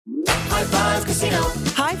High Five Casino.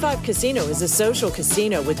 High Five Casino is a social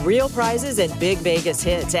casino with real prizes and big Vegas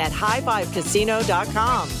hits at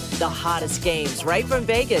highfivecasino.com. The hottest games right from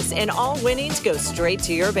Vegas, and all winnings go straight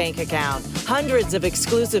to your bank account. Hundreds of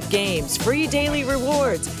exclusive games, free daily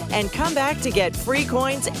rewards, and come back to get free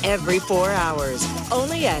coins every 4 hours.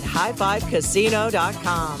 Only at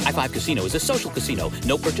highfivecasino.com. High Five Casino is a social casino.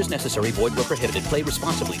 No purchase necessary. Void where prohibited. Play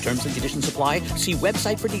responsibly. Terms and conditions apply. See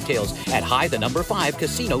website for details at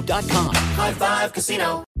high5casino.com. High Five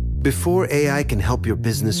Casino. Before AI can help your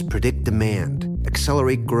business predict demand,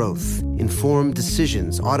 accelerate growth, inform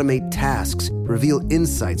decisions, automate tasks, reveal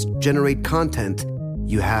insights, generate content,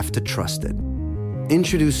 you have to trust it.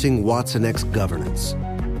 Introducing watsonx Governance,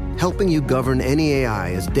 helping you govern any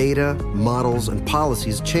AI as data, models, and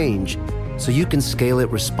policies change so you can scale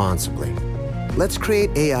it responsibly. Let's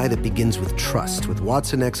create AI that begins with trust with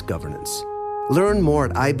watsonx Governance. Learn more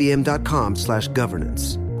at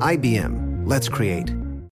ibm.com/governance. IBM, let's create.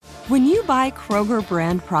 When you buy Kroger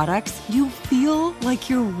brand products, you feel like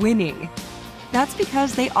you're winning. That's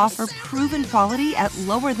because they offer proven quality at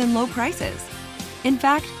lower than low prices. In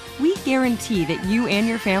fact, we guarantee that you and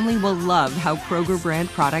your family will love how Kroger brand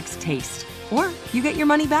products taste, or you get your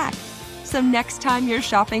money back. So next time you're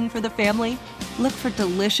shopping for the family, look for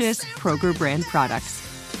delicious Kroger brand products,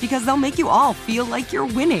 because they'll make you all feel like you're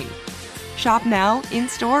winning. Shop now,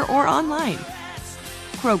 in-store, or online.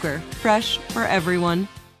 Kroger, fresh for everyone.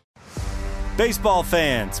 Baseball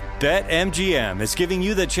fans, BetMGM is giving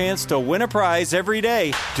you the chance to win a prize every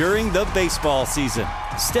day during the baseball season.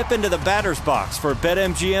 Step into the batter's box for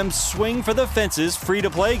BetMGM's Swing for the Fences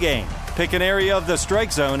free-to-play game. Pick an area of the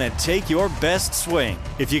strike zone and take your best swing.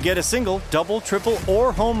 If you get a single, double, triple,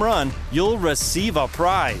 or home run, you'll receive a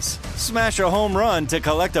prize. Smash a home run to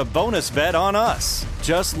collect a bonus bet on us.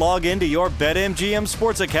 Just log into your BetMGM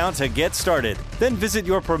sports account to get started. Then visit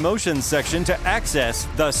your promotions section to access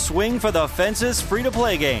the Swing for the Fences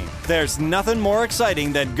free-to-play game. There's nothing more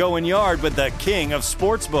exciting than going yard with the king of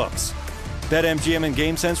sportsbooks. BetMGM and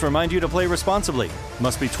GameSense remind you to play responsibly.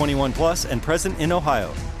 Must be 21 plus and present in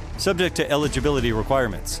Ohio. Subject to eligibility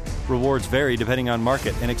requirements. Rewards vary depending on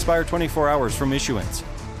market and expire 24 hours from issuance.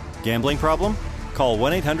 Gambling problem? Call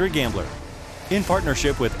 1-800-GAMBLER. In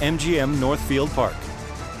partnership with MGM Northfield Park.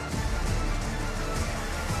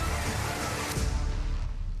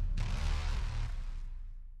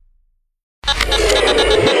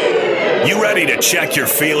 You ready to check your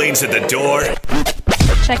feelings at the door?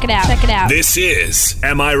 Check it out. Check it out. This is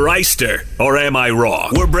Am I Reister or Am I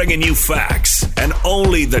Wrong? We're bringing you facts and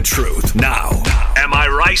only the truth. Now, Am I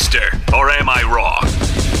Reister or Am I Wrong?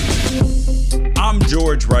 I'm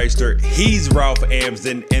George Reister. He's Ralph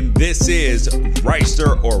Amsden, and this is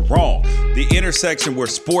Reister or Wrong, the intersection where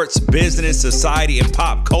sports, business, society, and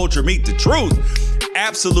pop culture meet the truth.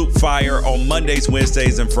 Absolute fire on Mondays,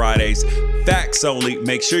 Wednesdays, and Fridays. Facts only.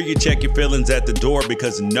 Make sure you check your feelings at the door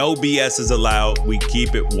because no BS is allowed. We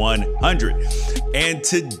keep it 100. And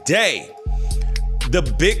today, the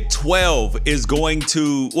Big 12 is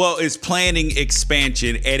is planning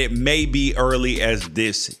expansion, and it may be early as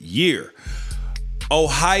this year.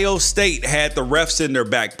 Ohio State had the refs in their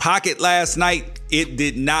back pocket last night. It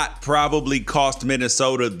did not probably cost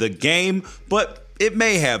Minnesota the game, but it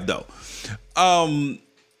may have though. What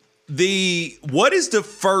is the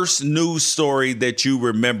first news story that you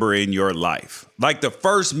remember in your life? Like the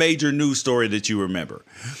first major news story that you remember?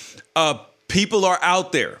 People are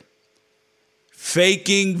out there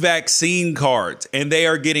faking vaccine cards, and they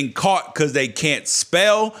are getting caught because they can't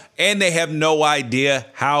spell and they have no idea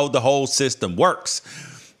how the whole system works.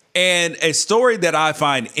 And a story that I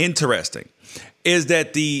find interesting is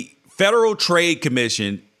that the Federal Trade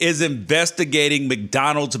Commission is investigating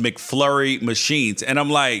McDonald's McFlurry machines. And I'm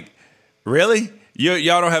like, really?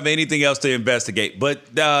 Y'all don't have anything else to investigate.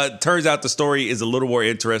 But turns out the story is a little more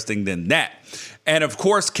interesting than that. And of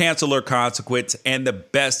course, Cancel or Consequence and the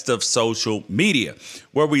best of social media,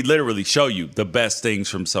 where we literally show you the best things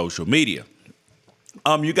from social media.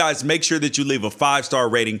 You guys, make sure that you leave a 5-star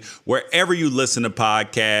rating wherever you listen to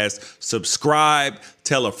podcasts. Subscribe,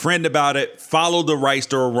 tell a friend about it, follow the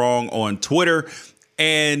Reister or Wrong on Twitter.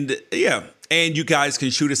 And you guys can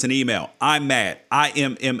shoot us an email. I'm Mad,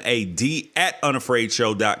 IMMAD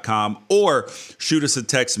 @unafraidshow.com, or shoot us a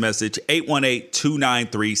text message,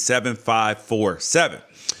 818-293-7547.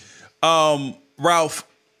 Ralph,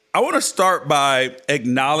 I want to start by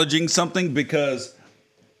acknowledging something because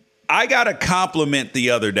I got a compliment the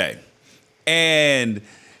other day, and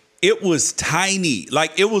it was tiny.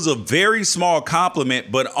 Like, it was a very small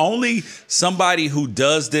compliment, but only somebody who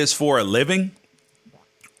does this for a living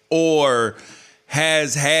or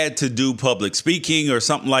has had to do public speaking or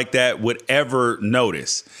something like that would ever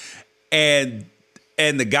notice. And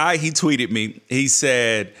the guy, he tweeted me, he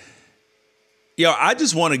said, yo, I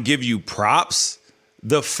just want to give you props.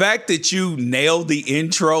 The fact that you nailed the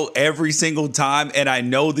intro every single time, and I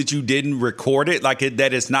know that you didn't record it,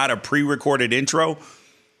 that it's not a pre-recorded intro,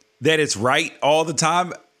 that it's right all the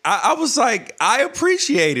time. I was like, I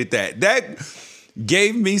appreciated that. That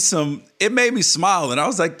gave me it made me smile. And I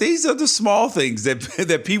was like, these are the small things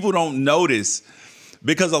that people don't notice,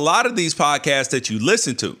 because a lot of these podcasts that you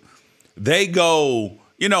listen to, they go,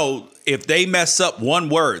 if they mess up one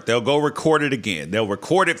word, they'll go record it again. They'll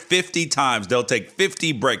record it 50 times. They'll take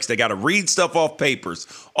 50 breaks. They got to read stuff off papers,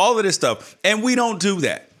 all of this stuff. And we don't do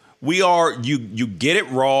that. You get it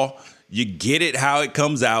raw. You get it how it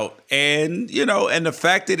comes out. And, and the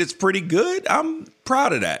fact that it's pretty good, I'm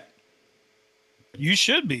proud of that. You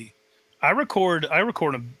should be. I record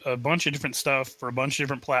a bunch of different stuff for a bunch of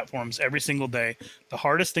different platforms every single day. The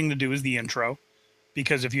hardest thing to do is the intro,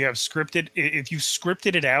 because if you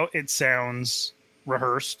scripted it out, it sounds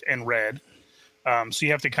rehearsed and read. So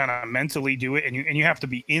you have to kind of mentally do it, and you have to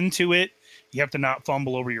be into it. You have to not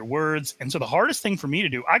fumble over your words. And so the hardest thing for me to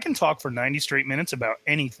do, I can talk for 90 straight minutes about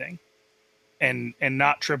anything and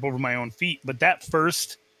not trip over my own feet. But that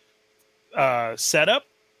first setup,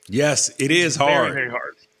 yes, it is hard. Very, very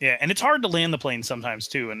hard. Yeah, and it's hard to land the plane sometimes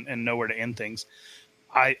too, and know where to end things.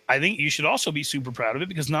 I think you should also be super proud of it,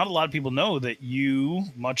 because not a lot of people know that you,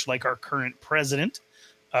 much like our current president,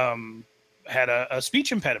 had a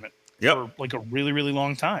speech impediment for like a really, really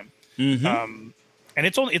long time. Mm-hmm. And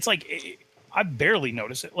it's like I barely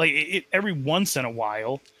notice it. Like every once in a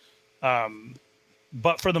while,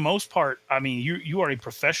 but for the most part, I mean, you are a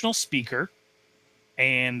professional speaker,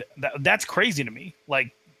 and that's crazy to me.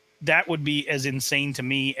 Like, that would be as insane to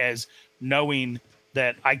me as knowing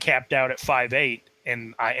that I capped out at 5'8"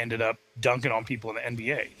 and I ended up dunking on people in the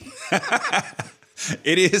NBA.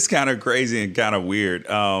 It is kind of crazy and kind of weird.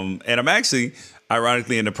 And I'm actually,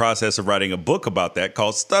 ironically, in the process of writing a book about that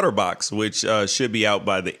called Stutterbox, which should be out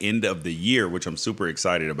by the end of the year, which I'm super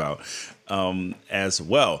excited about as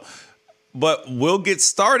well. But we'll get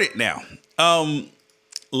started now.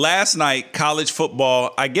 Last night, college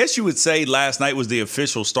football, I guess you would say last night was the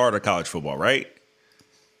official start of college football, right?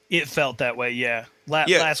 It felt that way, yeah.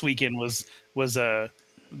 Last weekend was the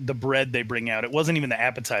bread they bring out. It wasn't even the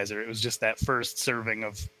appetizer. It was just that first serving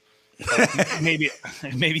of maybe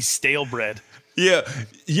stale bread. Yeah.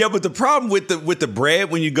 But the problem with the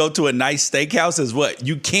bread when you go to a nice steakhouse is what?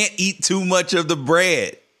 You can't eat too much of the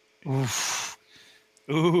bread.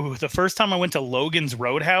 Ooh, the first time I went to Logan's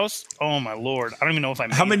Roadhouse, oh my Lord, I don't even know if I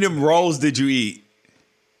made How many of them rolls did you eat?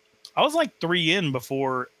 I was like 3 in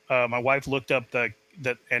before my wife looked up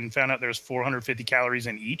and found out there's 450 calories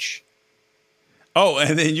in each. Oh,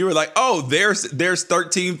 and then you were like, oh, there's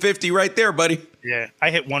 1350 right there, buddy. Yeah, I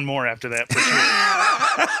hit one more after that for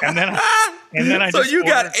sure. and then I so you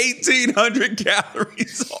got 1,800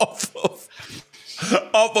 calories off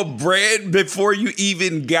of bread before you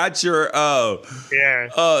even got your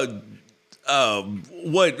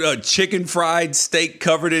chicken fried steak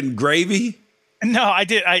covered in gravy? No, I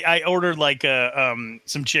did. I ordered like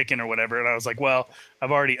some chicken or whatever, and I was like, well,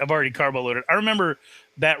 I've already carbo loaded. I remember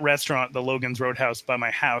that restaurant, the Logan's Roadhouse, by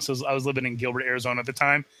my house. I was living in Gilbert, Arizona at the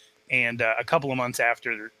time, and a couple of months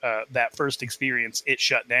after that first experience, it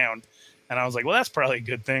shut down, and I was like, well, that's probably a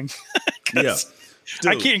good thing. Yeah,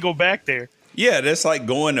 I can't go back there. Yeah, that's like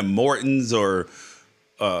going to Morton's or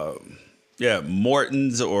Ruth's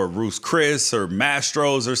Chris or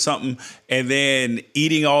Mastro's or something, and then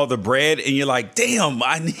eating all the bread, and you're like, damn,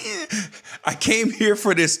 I came here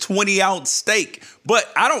for this 20-ounce steak.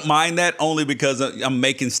 But I don't mind that, only because I'm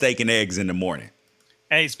making steak and eggs in the morning.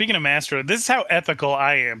 Hey, speaking of Mastro, this is how ethical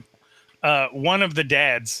I am. One of the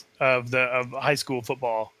dads of high school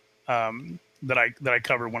football that I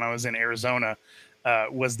covered when I was in Arizona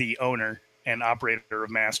was the owner and operator of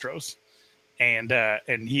Mastro's. And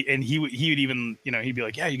he would even, he'd be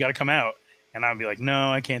like, yeah, you got to come out. And I'd be like,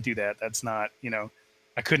 no, I can't do that. That's not,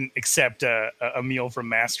 I couldn't accept a meal from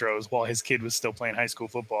Mastro's while his kid was still playing high school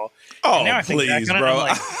football. Oh, please, bro.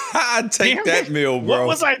 Like, I'd take that meal, bro. What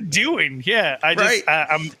was I doing? Yeah. I'm mad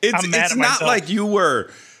it's at myself. Not like you were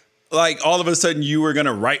like all of a sudden you were going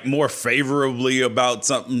to write more favorably about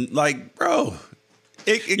something. Like, bro,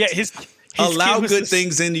 his allow good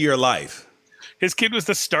things into your life. His kid was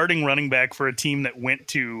the starting running back for a team that went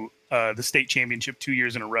to the state championship 2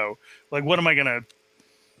 years in a row. Like, what am I going to –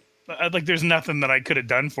 like, there's nothing that I could have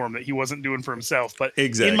done for him that he wasn't doing for himself. But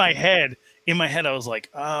exactly. in my head, I was like,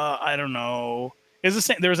 I don't know. It's the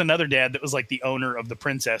same. There was another dad that was like the owner of the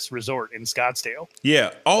Princess Resort in Scottsdale.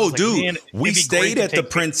 Yeah. Oh, like, dude, man, we it'd be stayed great at to the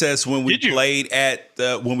take Princess when we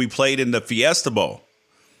played in the Fiesta Bowl.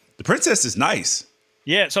 The Princess is nice.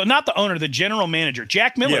 Yeah. So not the owner, the general manager,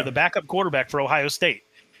 Jack Miller, the backup quarterback for Ohio State.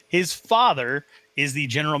 His father is the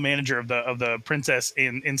general manager of the Princess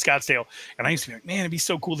in Scottsdale. And I used to be like, man, it'd be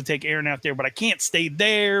so cool to take Aaron out there, but I can't stay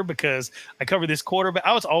there because I cover this quarterback.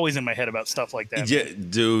 I was always in my head about stuff like that. Yeah,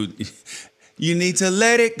 dude. You need to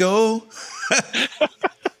let it go.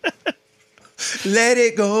 Let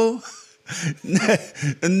it go.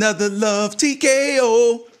 Another love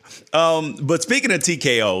TKO. But speaking of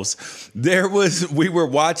TKOs, we were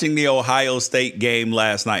watching the Ohio State game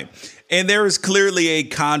last night, and there is clearly a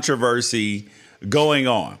controversy going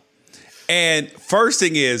on. And first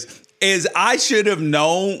thing is I should have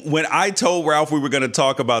known when I told Ralph we were going to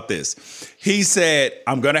talk about this. He said,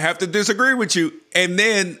 I'm going to have to disagree with you. And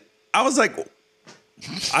then I was like,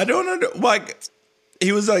 I don't know. Like,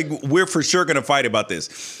 he was like, we're for sure going to fight about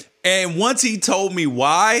this. And once he told me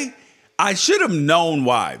why, I should have known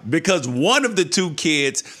why. Because one of the two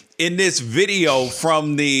kids in this video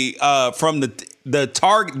from the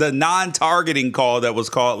non-targeting call that was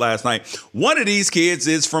called last night, one of these kids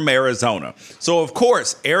is from Arizona. So, of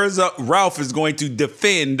course, Ralph is going to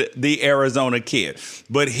defend the Arizona kid.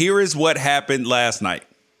 But here is what happened last night.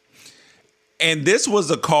 And this was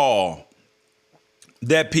a call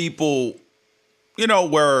that people,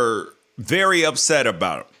 were very upset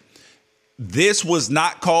about. This was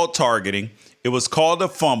not called targeting. It was called a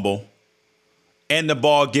fumble and the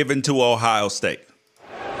ball given to Ohio State.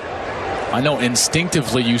 I know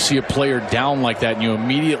instinctively you see a player down like that and you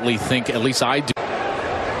immediately think, at least I do.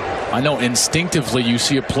 I know instinctively you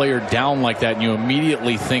see a player down like that and you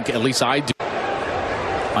immediately think, at least I do.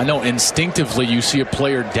 I know instinctively you see a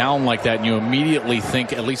player down like that and you immediately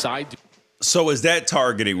think, at least I do. So is that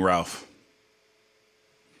targeting, Ralph?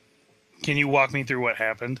 Can you walk me through what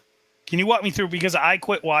happened? Can you walk me through? Because I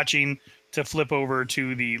quit watching to flip over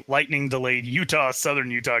to the lightning-delayed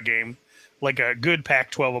Southern Utah game, like a good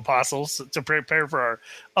Pac-12 Apostles, to prepare for our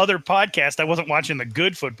other podcast. I wasn't watching the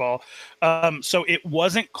good football. So it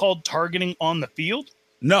wasn't called targeting on the field?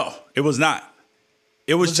 No, it was not.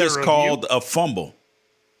 It was just called a fumble.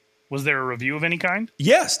 Was there a review of any kind?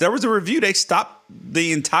 Yes, there was a review. They stopped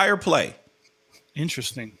the entire play.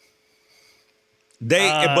 Interesting.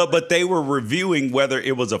 But they were reviewing whether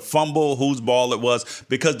it was a fumble, whose ball it was,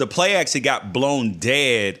 because the play actually got blown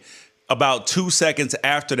dead about 2 seconds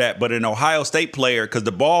after that. But an Ohio State player, because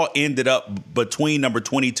the ball ended up between number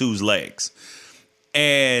 22's legs.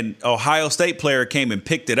 And Ohio State player came and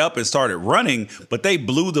picked it up and started running, but they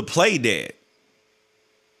blew the play dead.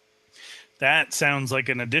 That sounds like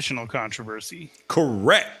an additional controversy.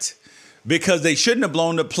 Correct. Because they shouldn't have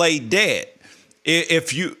blown the play dead.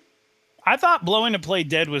 I thought blowing a play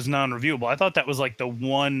dead was non-reviewable. I thought that was like the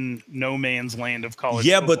one no man's land of college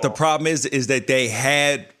football. But the problem is that they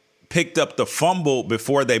had picked up the fumble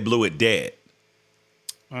before they blew it dead.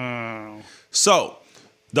 Oh. So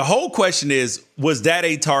the whole question is, was that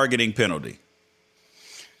a targeting penalty?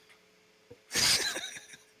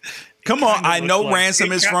 Come on. I know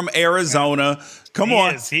Ransom is from Arizona. Come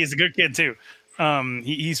on. He's a good kid too.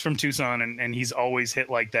 He's from Tucson and he's always hit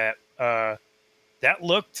like that. That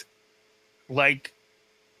looked like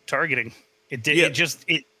targeting. It did. Yeah.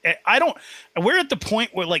 We're at the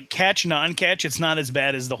point where like catch, non-catch, it's not as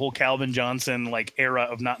bad as the whole Calvin Johnson like era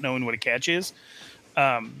of not knowing what a catch is.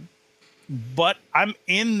 But I'm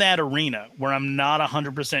in that arena where I'm not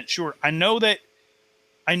 100% sure. I know that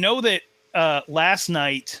last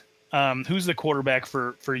night, who's the quarterback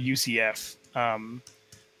for UCF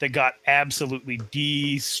that got absolutely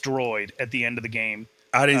destroyed at the end of the game?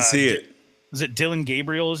 I didn't see it. Was it Dylan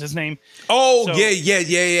Gabriel is his name? Oh, so,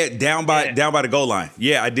 yeah. Down by the goal line.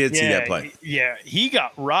 Yeah, I did see that play. Yeah, he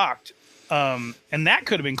got rocked. And that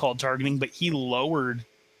could have been called targeting, but he lowered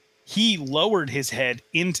his head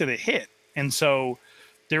into the hit. And so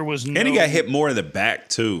there was no... And he got hit more in the back,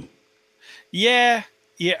 too. Yeah.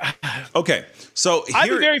 Okay, so I'd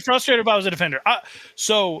be very frustrated if I was a defender.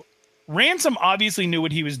 So Ransom obviously knew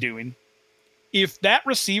what he was doing. If that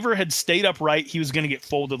receiver had stayed upright, he was going to get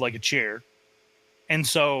folded like a chair. And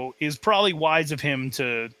so it was probably wise of him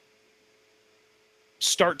to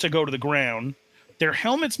start to go to the ground. Their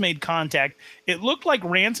helmets made contact. It looked like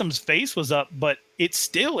Ransom's face was up, but it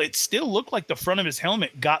still looked like the front of his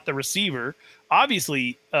helmet got the receiver.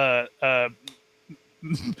 Obviously,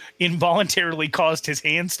 involuntarily caused his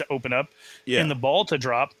hands to open up and the ball to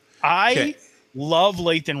drop. I love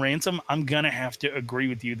Lathan Ransom. I'm going to have to agree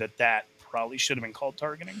with you that probably should have been called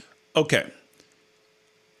targeting. Okay.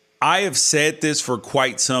 I have said this for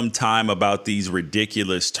quite some time about these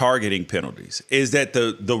ridiculous targeting penalties, is that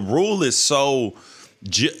the rule is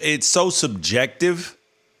it's so subjective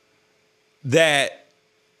that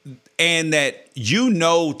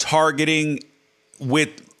targeting with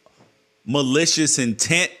malicious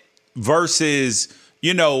intent versus,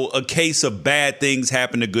 a case of bad things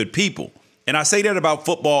happen to good people. And I say that about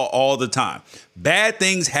football all the time. Bad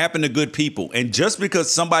things happen to good people. And just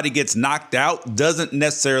because somebody gets knocked out doesn't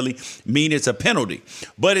necessarily mean it's a penalty.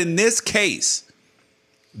 But in this case,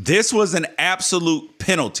 this was an absolute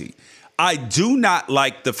penalty. I do not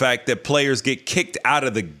like the fact that players get kicked out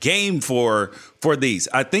of the game for these.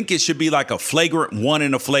 I think it should be like a flagrant 1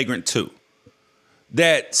 and a flagrant 2.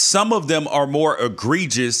 That some of them are more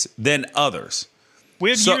egregious than others. We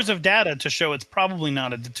have years of data to show it's probably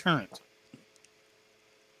not a deterrent.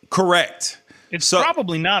 Correct. It's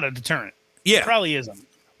probably not a deterrent. Yeah. It probably isn't.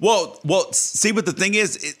 Well, see, but the thing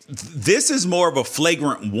is, this is more of a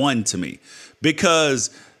flagrant 1 to me, because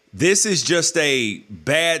this is just a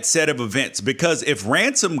bad set of events. Because if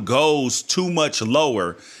Ransom goes too much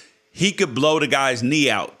lower, he could blow the guy's knee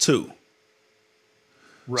out too.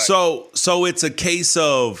 Right. So it's a case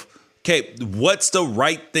of, okay, what's the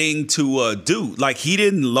right thing to do? Like, he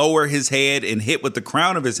didn't lower his head and hit with the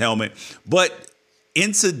crown of his helmet, but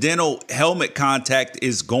incidental helmet contact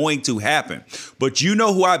is going to happen. But you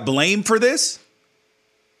know who I blame for this?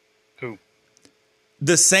 Who?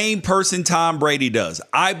 The same person Tom Brady does.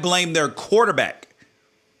 I blame their quarterback,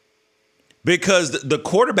 because the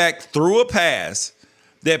quarterback threw a pass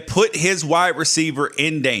that put his wide receiver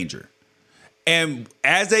in danger. And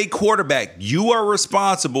as a quarterback, you are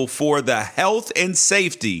responsible for the health and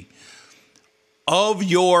safety of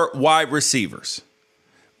your wide receivers.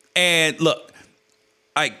 And look,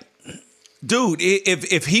 dude,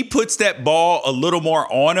 if he puts that ball a little more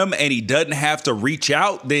on him and he doesn't have to reach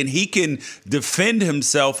out, then he can defend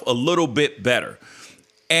himself a little bit better.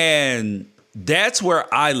 And that's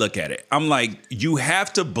where I look at it. I'm like, you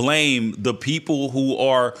have to blame the people who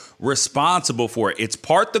are responsible for it. It's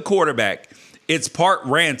part the quarterback. It's part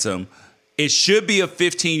Ransom. It should be a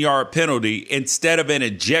 15-yard penalty instead of an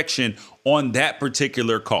ejection on that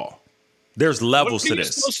particular call. There's levels to this. What are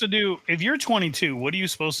you supposed to do if you're 22? What are you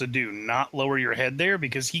supposed to do? Not lower your head there?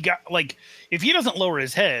 Because he got, like, if he doesn't lower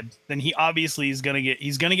his head, then he obviously is going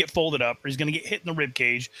to get folded up, or he's going to get hit in the rib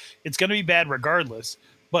cage. It's going to be bad regardless.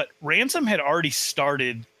 But Ransom had already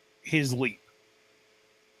started his leap.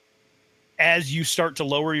 As you start to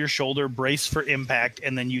lower your shoulder, brace for impact,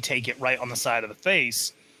 and then you take it right on the side of the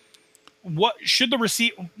face. What should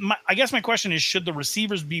I guess my question is, should the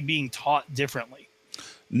receivers be being taught differently?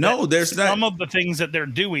 No, there's not. Some of the things that they're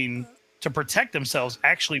doing to protect themselves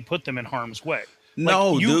actually put them in harm's way.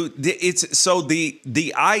 No, dude. It's so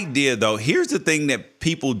the idea, though. Here's the thing that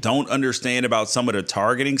people don't understand about some of the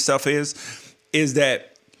targeting stuff is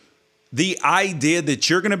that the idea that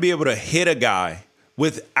you're going to be able to hit a guy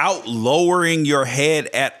without lowering your head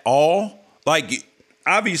at all. Like,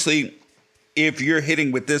 obviously, if you're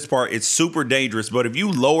hitting with this part, it's super dangerous. But if you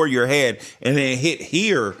lower your head and then hit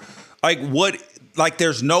here,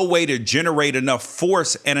 there's no way to generate enough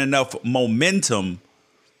force and enough momentum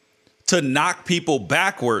to knock people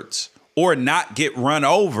backwards or not get run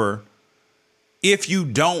over if you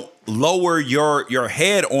don't lower your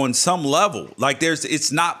head on some level.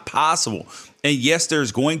 It's not possible. And yes,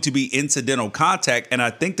 there's going to be incidental contact. And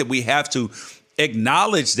I think that we have to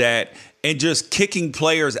acknowledge that, and just kicking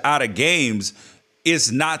players out of games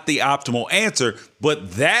is not the optimal answer.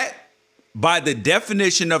 But that, by the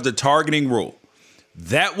definition of the targeting rule,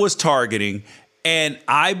 that was targeting. And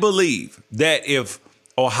I believe that if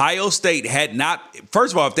Ohio State had not,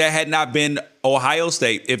 first of all, if that had not been Ohio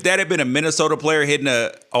State, if that had been a Minnesota player hitting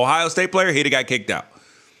a Ohio State player, he'd have got kicked out.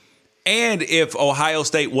 And if Ohio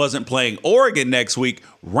State wasn't playing Oregon next week,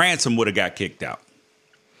 Ransom would have got kicked out.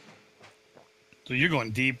 So you're going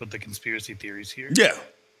deep with the conspiracy theories here.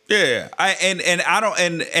 Yeah.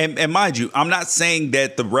 And mind you, I'm not saying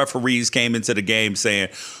that the referees came into the game saying,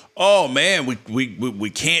 "Oh man, we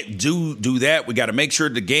can't do that. We got to make sure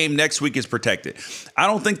the game next week is protected." I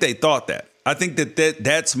don't think they thought that. I think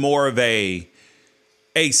that's more of a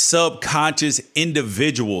subconscious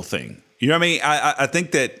individual thing. You know what I mean? I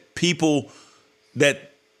think that people,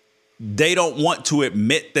 that they don't want to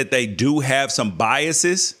admit that they do have some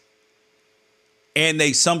biases, and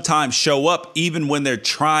they sometimes show up even when they're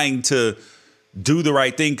trying to do the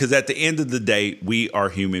right thing, because at the end of the day, we are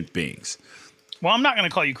human beings. Well, I'm not going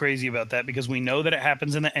to call you crazy about that, because we know that it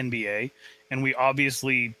happens in the NBA, and we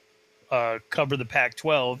obviously cover the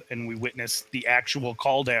Pac-12, and we witnessed the actual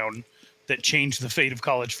call down that changed the fate of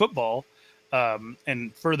college football.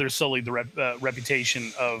 and further sullied the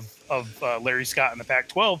reputation of Larry Scott in the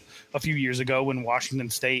Pac-12 a few years ago when Washington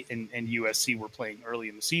State and USC were playing early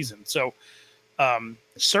in the season. So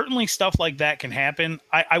certainly stuff like that can happen.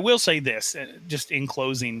 I will say this, just in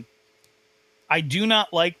closing, I do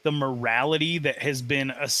not like the morality that has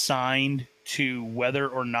been assigned to whether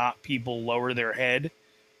or not people lower their head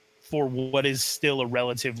for what is still a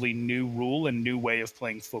relatively new rule and new way of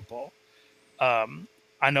playing football.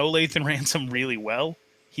 I know Lathan Ransom really well.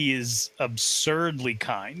 He is absurdly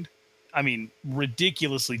kind. I mean,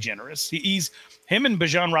 ridiculously generous. Him and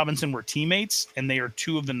Bijan Robinson were teammates, and they are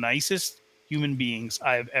two of the nicest human beings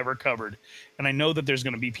I have ever covered. And I know that there's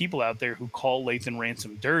going to be people out there who call Lathan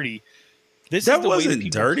Ransom dirty. That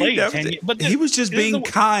wasn't dirty. He was just being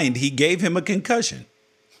kind. He gave him a concussion.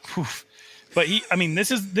 But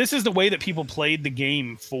this is the way that people played the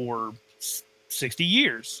game for 60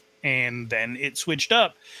 years. And then it switched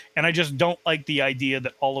up. And I just don't like the idea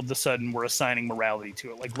that all of a sudden we're assigning morality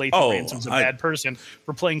to it. Like Lathan Ransom's a bad person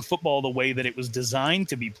for playing football the way that it was designed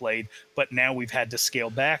to be played. But now we've had to scale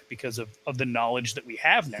back because of the knowledge that we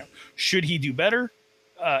have now. Should he do better?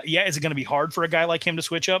 Is it going to be hard for a guy like him to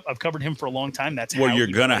switch up? I've covered him for a long time. Well, you're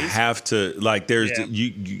going to have to,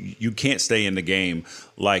 you can't stay in the game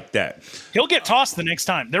like that. He'll get tossed the next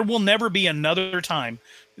time. There will never be another time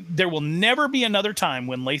when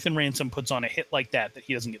Lathan Ransom puts on a hit like that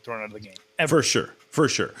he doesn't get thrown out of the game. Ever. For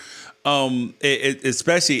sure.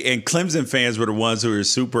 Especially, and Clemson fans were the ones who were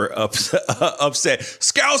super upset.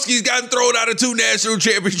 Skalski's gotten thrown out of 2 national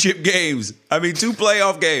championship games. 2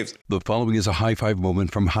 playoff games. The following is a high five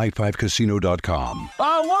moment from highfivecasino.com.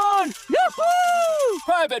 I won! Yahoo!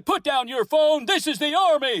 Private, put down your phone. This is the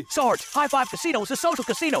Army. Sarge, High Five Casino is a social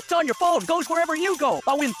casino. It's on your phone. Goes wherever you go.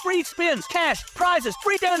 I win free spins, cash, prizes,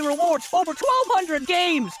 free daily rewards, over 1,200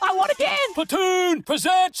 games. I won again. Platoon,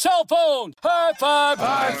 present cell phone. High Five.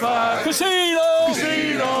 High Five.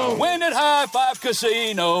 Casino. Win at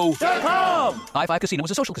highfivecasino.com. High Five Casino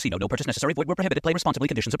is a social casino. No purchase necessary. Void where prohibited. Play responsibly.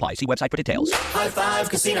 Conditions apply. See website for details. High Five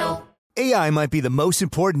Casino. AI might be the most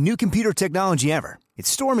important new computer technology ever. It's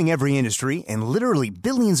storming every industry, and literally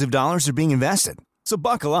billions of dollars are being invested. So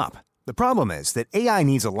buckle up. The problem is that AI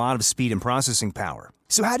needs a lot of speed and processing power.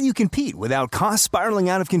 So how do you compete without costs spiraling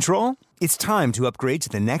out of control? It's time to upgrade to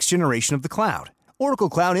the next generation of the cloud. Oracle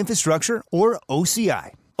Cloud Infrastructure, or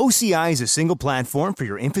OCI. OCI is a single platform for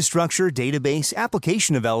your infrastructure, database,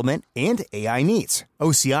 application development, and AI needs.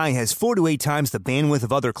 OCI has 4 to 8 times the bandwidth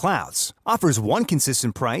of other clouds, offers one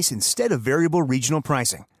consistent price instead of variable regional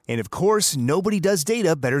pricing, and of course, nobody does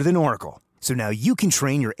data better than Oracle. So now you can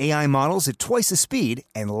train your AI models at twice the speed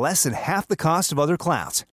and less than half the cost of other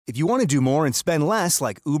clouds. If you want to do more and spend less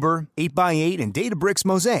like Uber, 8x8, and Databricks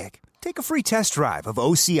Mosaic, take a free test drive of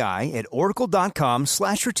OCI at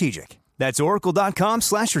oracle.com/strategic. That's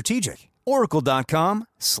oracle.com/strategic.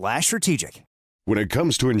 Oracle.com/strategic. When it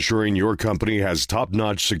comes to ensuring your company has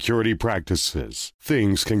top-notch security practices,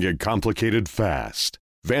 things can get complicated fast.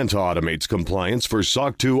 Vanta automates compliance for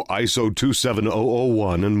SOC 2, ISO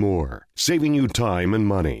 27001, and more, saving you time and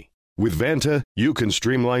money. With Vanta, you can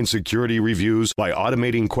streamline security reviews by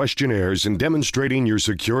automating questionnaires and demonstrating your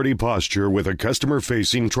security posture with a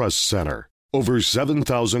customer-facing trust center. Over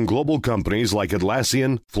 7,000 global companies like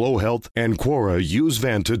Atlassian, Flow Health, and Quora use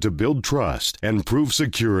Vanta to build trust and prove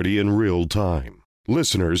security in real time.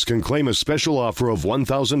 Listeners can claim a special offer of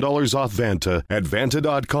 $1,000 off Vanta at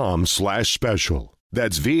vanta.com/special.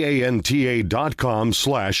 That's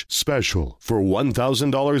VANTA.com/special for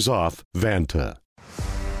 $1,000 off Vanta.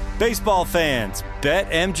 Baseball fans,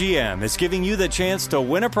 BetMGM is giving you the chance to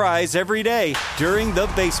win a prize every day during the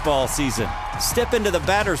baseball season. Step into the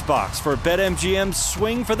batter's box for BetMGM's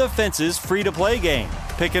Swing for the Fences free-to-play game.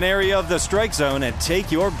 Pick an area of the strike zone and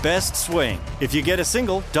take your best swing. If you get a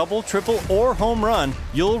single, double, triple, or home run,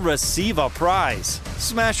 you'll receive a prize.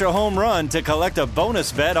 Smash a home run to collect a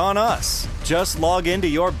bonus bet on us. Just log into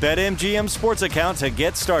your BetMGM sports account to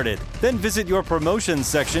get started. Then visit your promotions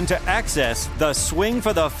section to access the Swing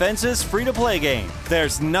for the Fences free-to-play game.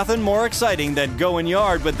 There's nothing more exciting than going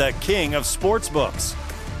yard with the king of sportsbooks.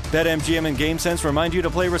 BetMGM and GameSense remind you to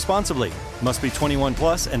play responsibly. Must be 21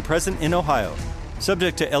 plus and present in Ohio.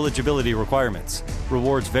 Subject to eligibility requirements.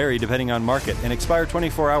 Rewards vary depending on market and expire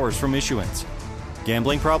 24 hours from issuance.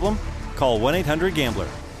 Gambling problem? Call 1-800-GAMBLER.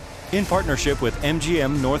 In partnership with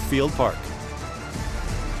MGM Northfield Park.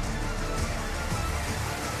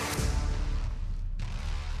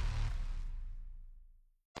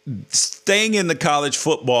 Staying in the college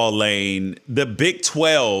football lane, the Big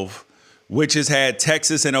 12, which has had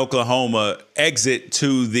Texas and Oklahoma exit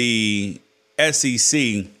to the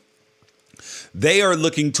SEC, They are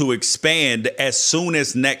looking to expand as soon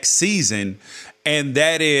as next season, and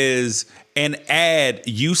that is add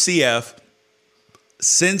UCF,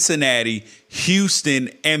 Cincinnati, Houston,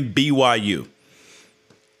 and BYU.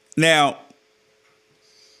 Now,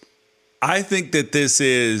 I think that this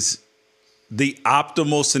is the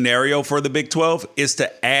optimal scenario for the Big 12 is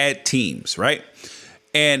to add teams, right?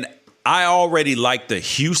 And I already like the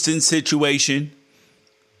Houston situation,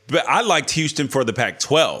 but I liked Houston for the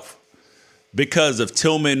Pac-12 because of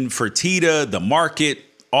Tillman Fertitta, the market,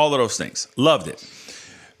 all of those things. Loved it.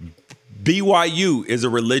 BYU is a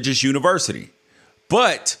religious university,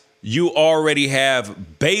 but you already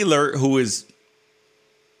have Baylor, who is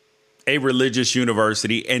a religious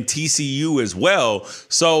university, and TCU as well.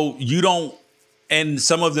 So you don't, and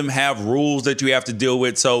some of them have rules that you have to deal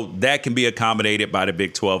with. So that can be accommodated by the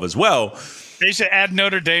Big 12 as well. They should add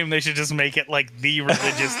Notre Dame. They should just make it like the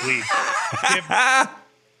religious league.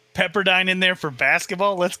 Pepperdine in there for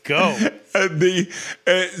basketball. Let's go.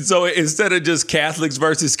 So instead of just Catholics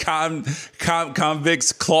versus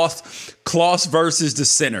convicts, Kloss versus the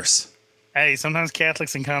sinners. Hey, sometimes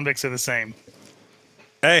Catholics and convicts are the same.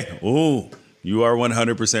 Hey, ooh, you are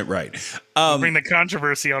 100% right. Bring the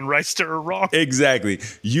controversy on Reister or wrong. Exactly.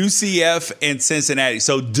 UCF and Cincinnati.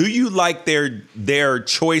 So do you like their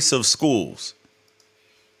choice of schools?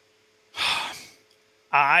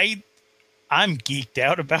 I'm geeked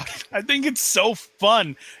out about it. I think it's so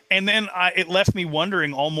fun. And then it left me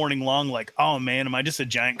wondering all morning long, like, oh man, am I just a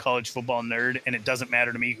giant college football nerd and it doesn't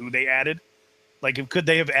matter to me who they added? Like, could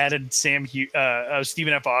they have added Stephen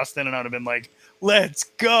F. Austin and I'd have been like, let's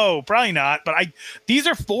go. Probably not. But these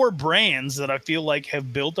are 4 brands that I feel like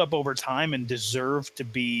have built up over time and deserve to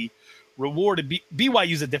be rewarded.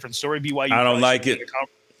 BYU's a different story. BYU. I don't like it.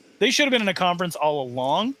 They should have been in a conference all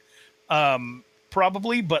along,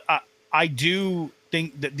 probably. But I do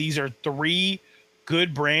think that these are 3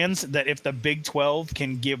 good brands that if the Big 12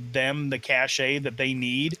 can give them the cachet that they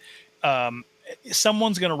need,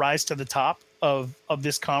 someone's going to rise to the top of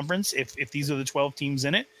this conference if these are the 12 teams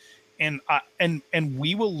in it. And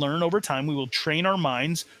we will learn over time. We will train our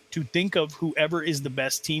minds to think of whoever is the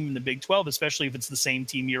best team in the Big 12, especially if it's the same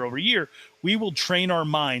team year over year. We will train our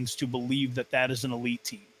minds to believe that that is an elite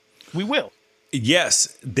team. We will.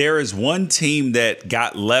 Yes, there is one team that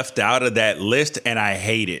got left out of that list, and I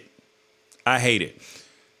hate it. I hate it.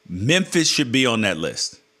 Memphis should be on that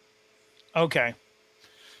list. Okay.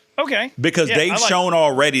 Because they've shown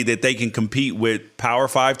already that they can compete with Power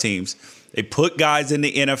 5 teams. They put guys in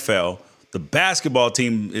the NFL. The basketball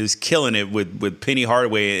team is killing it with Penny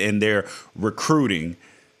Hardaway and their recruiting.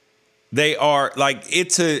 They are like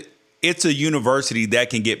it's a university that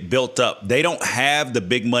can get built up. They don't have the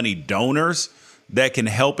big money donors that can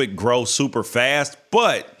help it grow super fast,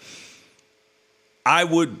 but I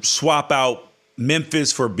would swap out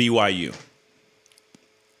Memphis for BYU.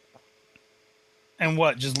 And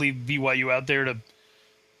what? Just leave BYU out there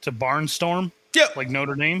to barnstorm? Yep. Like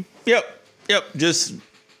Notre Dame? Yep. Just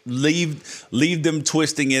leave them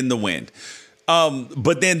twisting in the wind.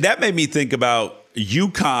 But then that made me think about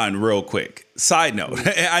UConn real quick. Side note,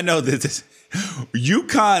 I know that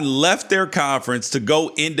UConn left their conference to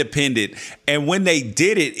go independent. And when they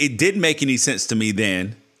did it, it didn't make any sense to me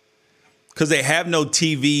then because they have no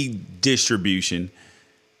TV distribution.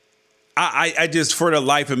 I just, for the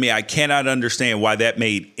life of me, I cannot understand why that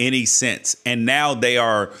made any sense. And now they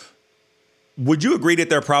are, would you agree that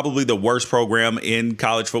they're probably the worst program in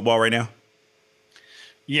college football right now?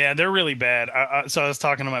 Yeah, they're really bad. So I was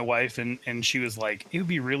talking to my wife, and she was like, it would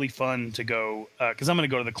be really fun to go, because I'm going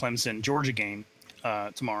to go to the Clemson-Georgia game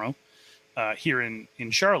tomorrow here in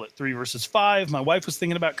Charlotte, 3-5. My wife was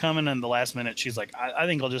thinking about coming, and the last minute, she's like, I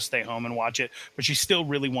think I'll just stay home and watch it. But she still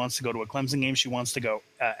really wants to go to a Clemson game. She wants to go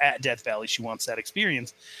at Death Valley. She wants that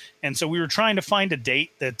experience. And so we were trying to find a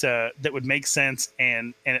date that would make sense,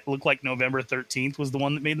 and it looked like November 13th was the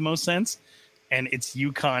one that made the most sense. And it's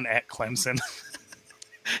UConn at Clemson.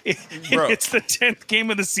 It's the 10th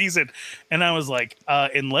game of the season, and I was like,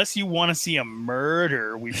 unless you want to see a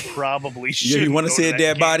murder, we probably should. Yeah, you want to see a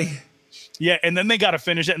dead body? Yeah, and then they got to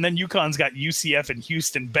finish it, and then UConn's got UCF and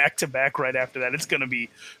Houston back to back right after that. It's going to be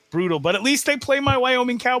brutal, but at least they play my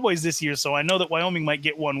Wyoming Cowboys this year, so I know that Wyoming might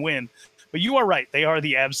get one win. But you are right; they are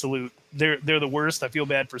the absolute. They're the worst. I feel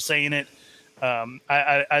bad for saying it.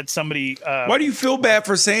 I had somebody. Why do you feel bad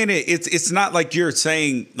for saying it? It's not like you're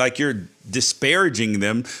saying like you're disparaging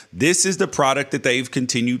them. This is the product that they've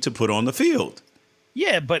continued to put on the field.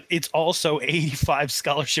 Yeah, but it's also 85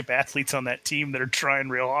 scholarship athletes on that team that are trying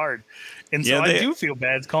real hard, and so I do feel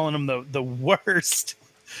bad calling them the worst.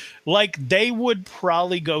 Like they would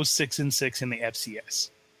probably go 6-6 in the FCS.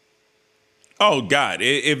 Oh God!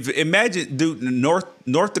 If imagine, dude, North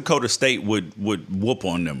Dakota State would whoop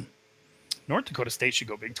on them. North Dakota State should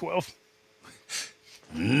go Big 12.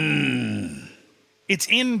 It's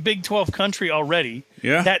in Big 12 country already.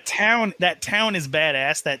 Yeah. That town is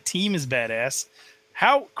badass. That team is badass.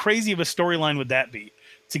 How crazy of a storyline would that be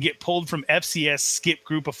to get pulled from FCS, skip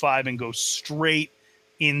Group of 5, and go straight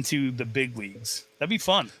into the big leagues? That'd be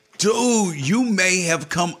fun. Dude, you may have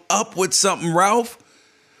come up with something, Ralph.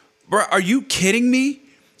 Bro, are you kidding me?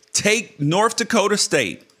 Take North Dakota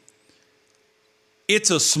State. It's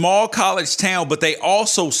a small college town, but they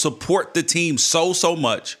also support the team so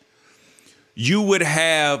much. You would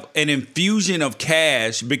have an infusion of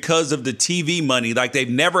cash because of the TV money. Like they've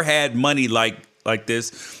never had money like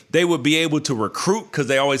this. They would be able to recruit because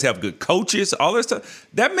they always have good coaches, all this stuff.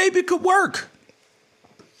 That maybe could work.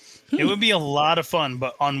 It would be a lot of fun,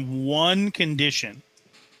 but on one condition.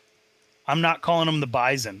 I'm not calling them the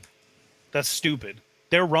Bison. That's stupid.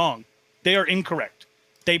 They're wrong. They are incorrect.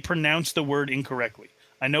 They pronounce the word incorrectly.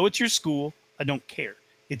 I know it's your school. I don't care.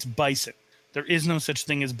 It's Bison. There is no such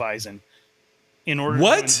thing as Bison. In order to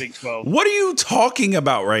win Big 12. What are you talking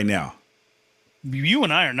about right now? You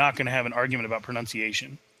and I are not going to have an argument about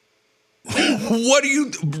pronunciation. What are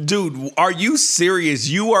you, dude? Are you serious?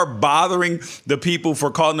 You are bothering the people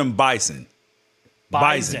for calling them Bison.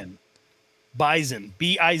 Bison.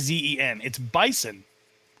 B-I-Z-E-N. It's Bison.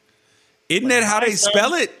 Isn't that how they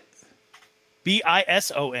spell it?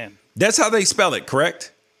 B-I-S-O-N. That's how they spell it,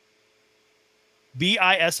 correct?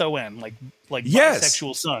 B-I-S-O-N, like yes.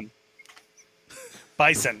 Bisexual son.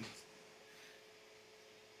 Bison.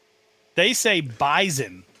 They say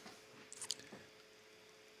bison.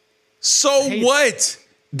 So what?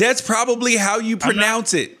 That's probably how you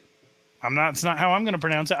pronounce it. It's not how I'm going to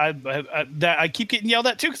pronounce it. I keep getting yelled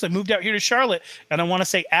at too because I moved out here to Charlotte and I want to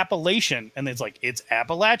say Appalachian, and it's like it's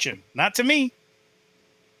Appalachian. Not to me.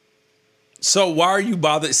 So why are you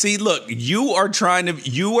bothered? See, look, you are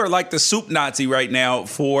like the soup Nazi right now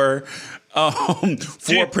for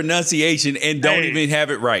pronunciation and don't even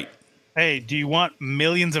have it right. Hey, do you want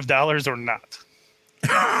millions of dollars or not?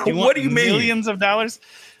 What do you mean? Millions of dollars?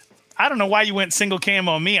 I don't know why you went single cam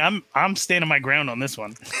on me. I'm standing my ground on this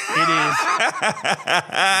one. It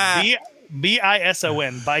is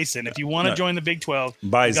B-I-S-O-N, Bison. If you want to join the Big 12,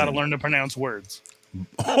 Bison. You got to learn to pronounce words.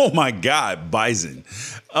 Oh my God, Bison.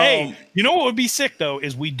 Hey, you know what would be sick though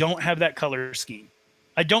is we don't have that color scheme.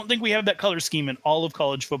 I don't think we have that color scheme in all of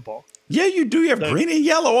college football. Yeah, you do. You have green and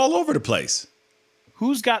yellow all over the place.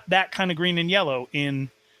 Who's got that kind of green and yellow in?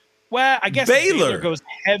 Well, I guess Baylor goes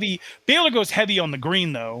heavy. Baylor goes heavy on the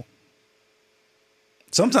green though.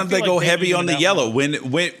 Sometimes they go heavy on the yellow.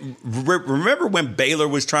 Remember when Baylor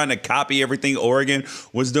was trying to copy everything Oregon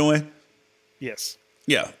was doing? Yes.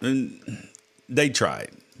 Yeah, and they tried.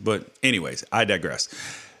 But anyways, I digress.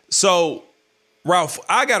 So, Ralph,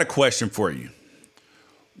 I got a question for you.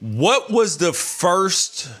 What was the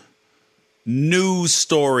first news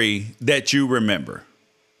story that you remember?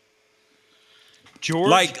 George?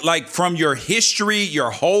 Like from your history,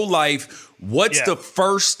 your whole life, what's the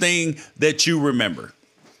first thing that you remember?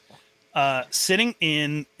 Sitting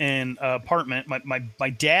in an apartment. My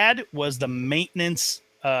dad was the maintenance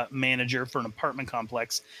manager for an apartment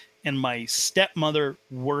complex, and my stepmother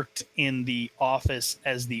worked in the office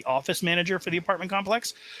as the office manager for the apartment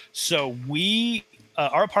complex. So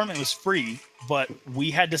our apartment was free, but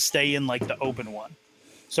we had to stay in like the open one.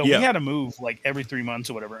 So we had to move like every 3 months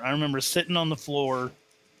or whatever. I remember sitting on the floor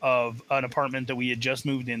of an apartment that we had just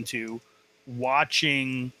moved into,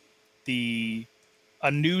 watching a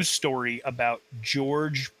news story about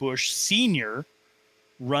George Bush Sr.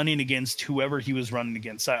 running against whoever he was running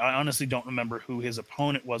against. I honestly don't remember who his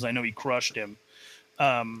opponent was. I know he crushed him.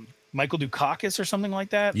 Michael Dukakis or something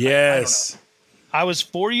like that. Yes. I was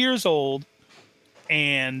 4 years old,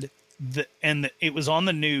 and it was on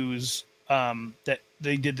the news that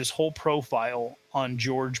they did this whole profile on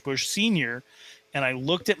George Bush Sr. And I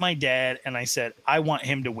looked at my dad and I said, I want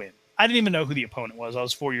him to win. I didn't even know who the opponent was. I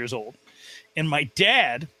was 4 years old. And my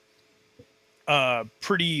dad,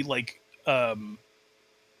 pretty I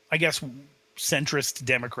guess centrist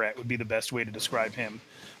Democrat would be the best way to describe him.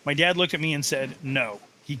 My dad looked at me and said, no,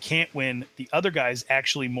 he can't win. The other guy's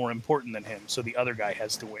actually more important than him. So the other guy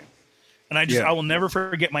has to win. And I will never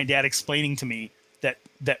forget my dad explaining to me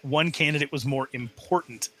that one candidate was more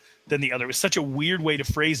important than the other. It was such a weird way to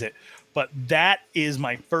phrase it. But that is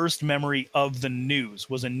my first memory of the news,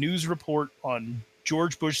 was a news report on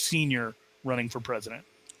George Bush Sr. running for president.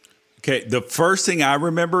 Okay, the first thing I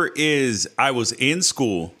remember is I was in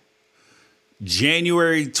school,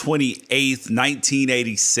 January 28th,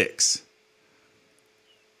 1986.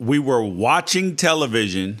 we were watching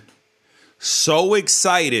television, so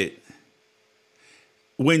excited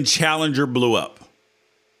when Challenger blew up.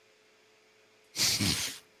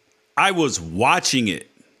 I was watching it.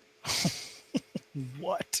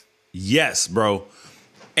 What? Yes, bro.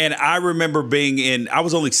 And I remember I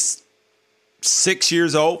was only 6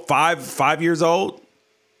 years old, five years old.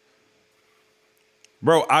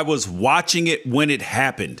 Bro, I was watching it when it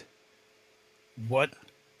happened. What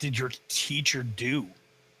did your teacher do?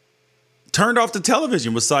 Turned off the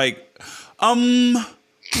television. Was like,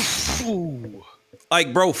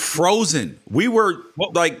 like, bro, frozen. We were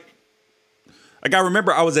like I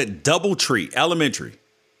remember I was at Doubletree Elementary.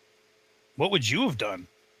 What would you have done?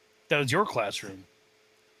 That was your classroom.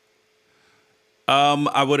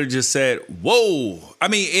 I would have just said, whoa. I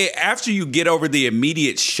mean, after you get over the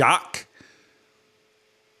immediate shock,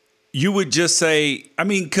 you would just say, I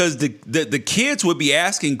mean, because the kids would be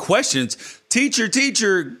asking questions. Teacher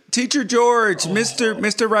George, Mr.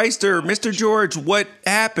 Reister, Mr. George, what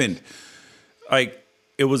happened? Like,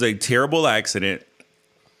 it was a terrible accident.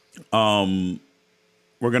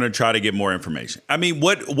 We're going to try to get more information. I mean,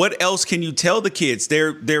 what else can you tell the kids?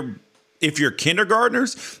 They're if you're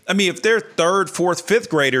kindergartners, I mean, if they're 3rd, 4th, 5th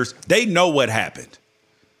graders, they know what happened.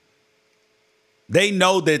 They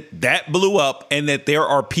know that blew up and that there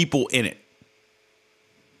are people in it.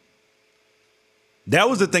 That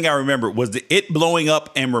was the thing I remember, was it blowing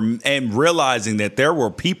up and realizing that there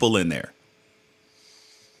were people in there.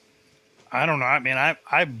 I don't know. I mean, I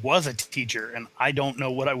was a teacher, and I don't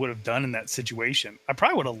know what I would have done in that situation. I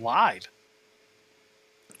probably would have lied.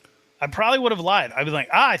 I'd be like,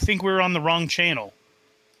 I think we were on the wrong channel.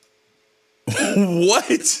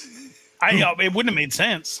 What? It wouldn't have made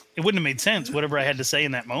sense. Whatever I had to say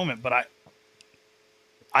in that moment. But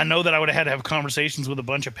I know that I would have had to have conversations with a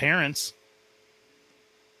bunch of parents.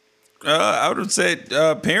 I would have said,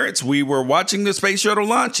 parents, we were watching the space shuttle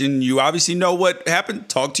launch, and you obviously know what happened.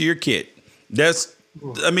 Talk to your kid.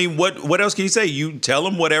 What else can you say? You tell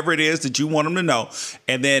them whatever it is that you want them to know,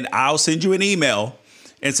 and then I'll send you an email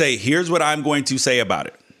and say, here's what I'm going to say about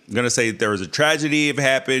it. I'm going to say there was a tragedy that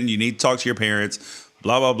happened. You need to talk to your parents,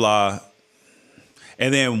 blah, blah, blah.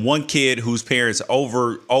 And then one kid whose parents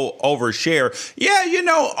overshare, yeah, you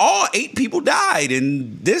know, all 8 people died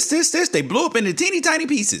and this. They blew up into teeny tiny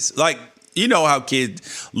pieces. Like, you know how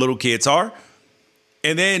little kids are.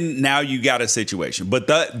 And then now you got a situation. But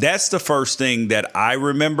that's the first thing that I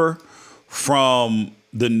remember from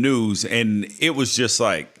the news. And it was just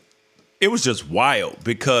wild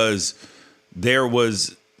because it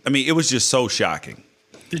was just so shocking.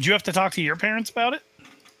 Did you have to talk to your parents about it?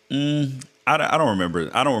 I don't remember.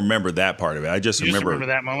 I don't remember that part of it. I just remember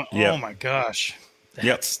that moment. Yep. Oh my gosh.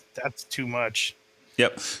 That's too much.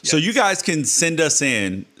 Yep. So you guys can send us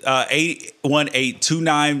in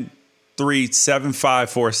 818-293-7547,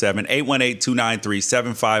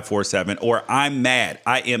 818-293-7547, or I'm mad,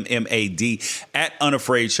 IMMAD, at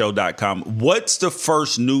unafraidshow.com. What's the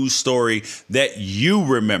first news story that you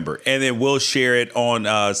remember? And then we'll share it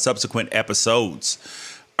on subsequent episodes.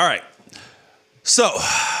 All right. So,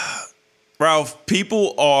 Ralph,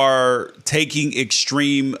 people are taking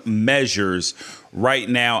extreme measures right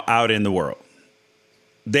now out in the world.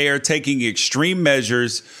 They are taking extreme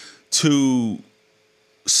measures to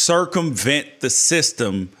circumvent the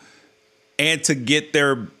system and to get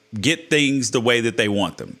things the way that they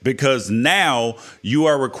want them. Because now you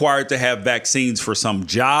are required to have vaccines for some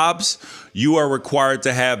jobs. You are required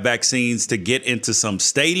to have vaccines to get into some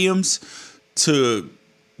stadiums, to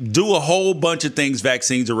do a whole bunch of things.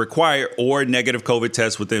 Vaccines are required, or negative COVID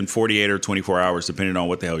tests within 48 or 24 hours, depending on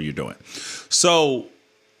what the hell you're doing. So,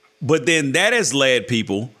 but then that has led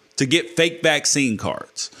people to get fake vaccine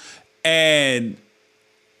cards. And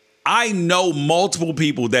I know multiple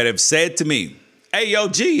people that have said to me, hey, yo,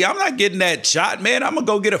 G, I'm not getting that shot, man. I'm going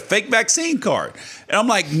to go get a fake vaccine card. And I'm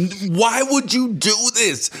like, why would you do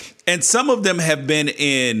this? And some of them have been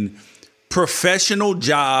in professional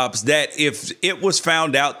jobs that if it was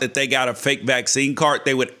found out that they got a fake vaccine card,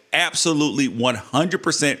 they would absolutely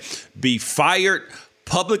 100% be fired,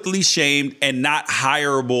 publicly shamed, and not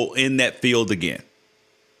hireable in that field again.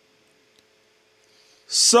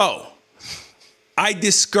 So I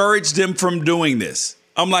discouraged them from doing this.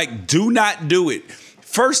 I'm like, do not do it.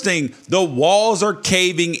 First thing, the walls are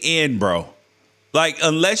caving in, bro. Like,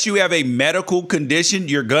 unless you have a medical condition,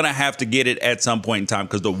 you're going to have to get it at some point in time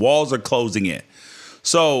because the walls are closing in.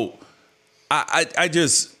 So I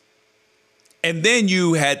just, and then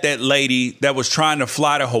you had that lady that was trying to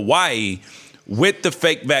fly to Hawaii with the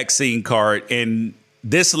fake vaccine card. And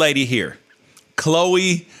this lady here,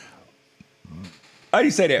 Chloe, how do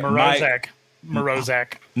you say that? Morozak.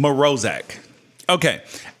 Morozak. Okay.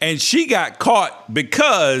 And she got caught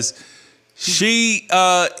because she,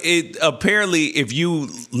 apparently, if you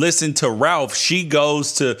listen to Ralph, she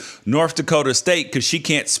goes to North Dakota State because she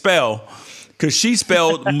can't spell, because she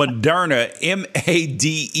spelled Moderna,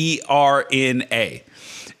 Maderna.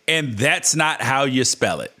 And that's not how you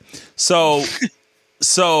spell it. So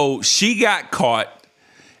she got caught.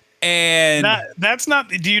 And that's not.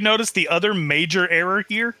 Do you notice the other major error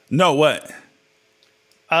here? No, what?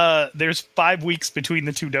 There's 5 weeks between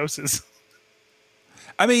the 2 doses.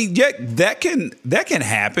 I mean, yeah, that can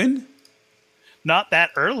happen. Not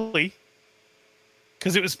that early,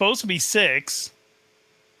 because it was supposed to be 6,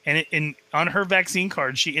 and on her vaccine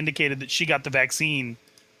card she indicated that she got the vaccine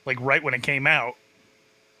like right when it came out,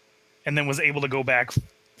 and then was able to go back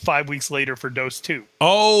 5 weeks later for dose 2.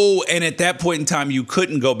 Oh, and at that point in time, you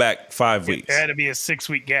couldn't go back 5 weeks. It had to be a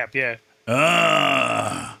 6-week gap. Yeah.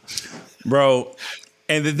 Bro.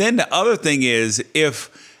 And then the other thing is, if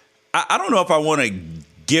I don't know if I want to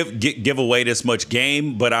give away this much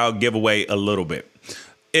game, but I'll give away a little bit,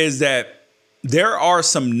 is that there are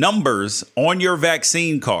some numbers on your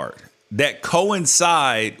vaccine card that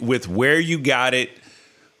coincide with where you got it,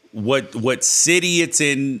 what city it's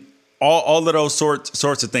in, all of those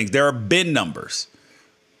sorts of things. There are bin numbers.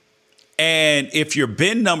 And if your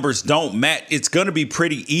bin numbers don't match, it's going to be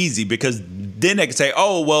pretty easy, because then they can say,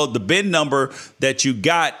 oh, well, the bin number that you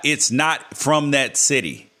got, it's not from that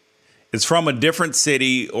city. It's from a different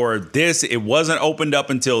city, or it wasn't opened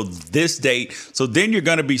up until this date. So then you're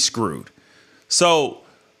going to be screwed. So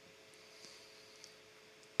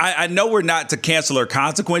I know we're not to cancel her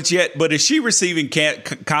consequence yet, but is she receiving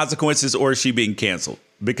consequences, or is she being canceled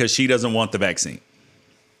because she doesn't want the vaccine?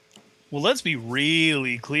 Well, let's be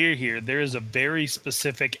really clear here. There is a very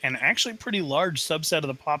specific and actually pretty large subset of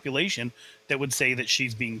the population that would say that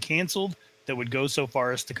she's being canceled, that would go so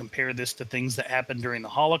far as to compare this to things that happened during the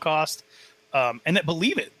Holocaust, and that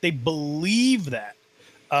believe it. They believe that.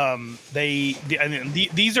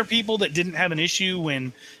 These are people that didn't have an issue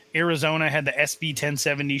when Arizona had the SB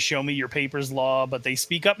 1070 show me your papers law, but they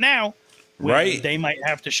speak up now. Right. They might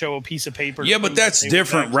have to show a piece of paper. Yeah, but that's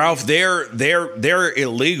different, Ralph. They're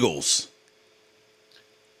illegals.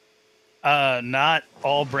 Not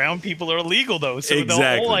all brown people are illegal, though. So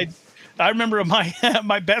exactly. I remember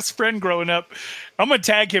my best friend growing up. I'm gonna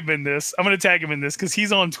tag him in this because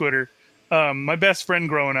he's on Twitter. My best friend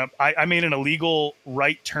growing up, I made an illegal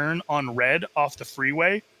right turn on red off the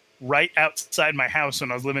freeway right outside my house when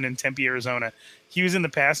I was living in Tempe, Arizona. He was in the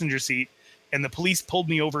passenger seat, and the police pulled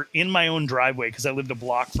me over in my own driveway because I lived a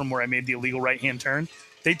block from where I made the illegal right-hand turn.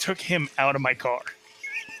 They took him out of my car.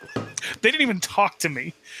 They didn't even talk to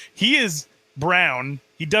me. He is brown.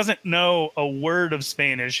 He doesn't know a word of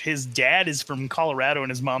Spanish. His dad is from Colorado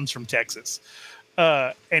and his mom's from Texas.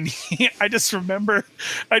 And I just remember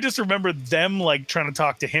them like trying to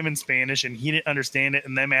talk to him in Spanish, and he didn't understand it,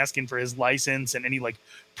 and them asking for his license and any like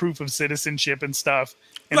proof of citizenship and stuff.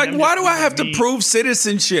 And like, why do I have to prove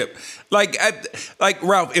citizenship? Like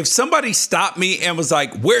Ralph, if somebody stopped me and was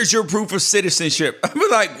like, "Where's your proof of citizenship?" I'd be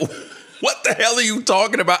like, what the hell are you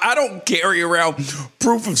talking about? I don't carry around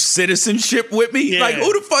proof of citizenship with me. Yeah. Like,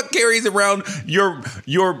 who the fuck carries around your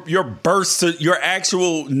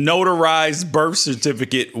actual notarized birth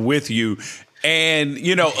certificate with you? And,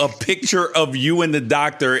 a picture of you and the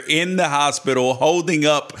doctor in the hospital holding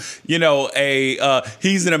up,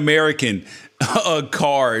 he's an American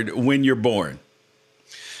card when you're born.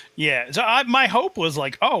 Yeah. So my hope was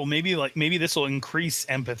like, maybe this will increase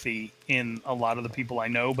empathy in a lot of the people I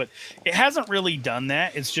know, but it hasn't really done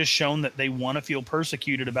that. It's just shown that they want to feel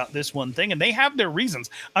persecuted about this one thing, and they have their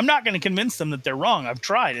reasons. I'm not going to convince them that they're wrong. I've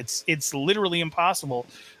tried. It's literally impossible.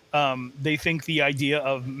 They think the idea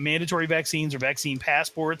of mandatory vaccines or vaccine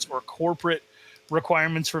passports or corporate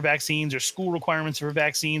requirements for vaccines or school requirements for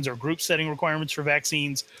vaccines or group setting requirements for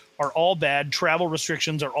vaccines are all bad. Travel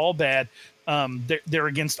restrictions are all bad. They're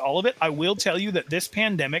against all of it. I will tell you that this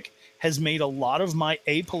pandemic has made a lot of my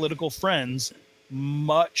apolitical friends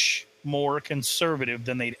much more conservative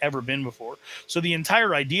than they'd ever been before. So the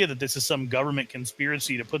entire idea that this is some government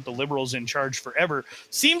conspiracy to put the liberals in charge forever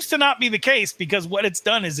seems to not be the case, because what it's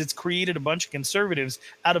done is it's created a bunch of conservatives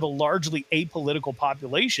out of a largely apolitical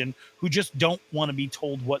population who just don't want to be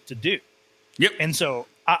told what to do. Yep. And so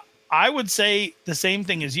I would say the same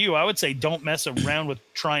thing as you. I would say don't mess around with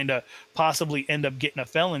trying to possibly end up getting a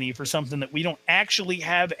felony for something that we don't actually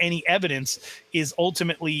have any evidence is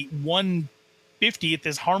ultimately 1/50th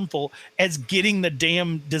as harmful as getting the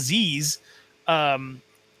damn disease.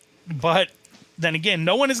 But then again,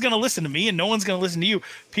 no one is going to listen to me and no one's going to listen to you.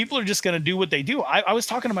 People are just going to do what they do. I was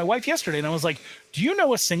talking to my wife yesterday and I was like, do you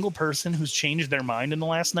know a single person who's changed their mind in the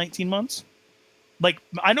last 19 months? Like,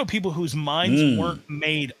 I know people whose minds weren't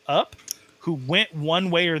made up, who went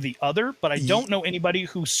one way or the other, but I don't know anybody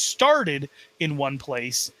who started in one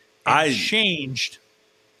place and changed.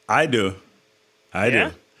 I do. I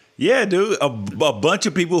do. Yeah, dude. A bunch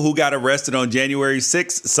of people who got arrested on January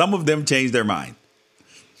 6th, some of them changed their mind.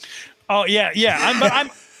 Oh, yeah.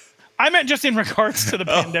 I meant just in regards to the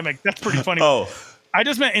pandemic. That's pretty funny. I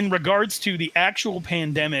just meant in regards to the actual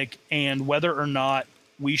pandemic and whether or not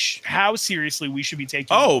how seriously we should be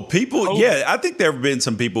taking people. COVID. Yeah, I think there have been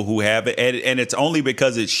some people who have it, and it's only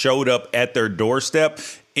because it showed up at their doorstep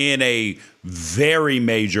in a very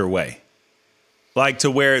major way. Like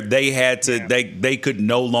to where they had to, they could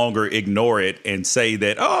no longer ignore it and say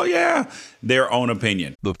that, oh, yeah, their own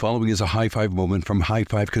opinion. The following is a high five moment from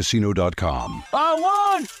highfivecasino.com. I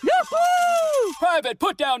won! Yahoo! Private,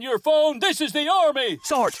 put down your phone. This is the Army.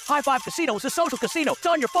 Sarge, High Five Casino is a social casino. It's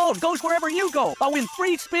on your phone. Goes wherever you go. I win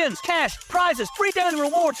free spins, cash, prizes, free daily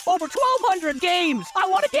rewards, over 1,200 games. I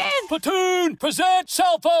won again. Platoon, present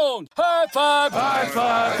cell phone. High Five. High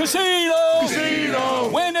Five. Casino. Casino.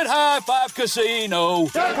 Win at High Five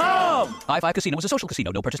Casino.com. High Five Casino is a social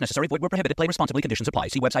casino. No purchase necessary. Void where prohibited. Play responsibly. Conditions apply.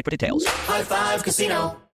 See website for details. High Five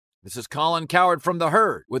Casino. This is Colin Cowherd from The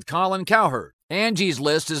Herd with Colin Cowherd. Angie's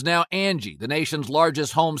List is now Angie, the nation's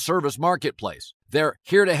largest home service marketplace. They're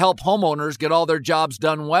here to help homeowners get all their jobs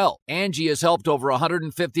done well. Angie has helped over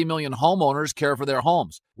 150 million homeowners care for their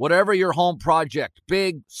homes. Whatever your home project,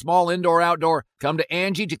 big, small, indoor, outdoor, come to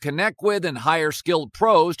Angie to connect with and hire skilled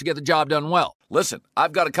pros to get the job done well. Listen,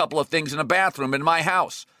 I've got a couple of things in a bathroom in my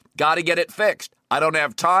house. Got to get it fixed. I don't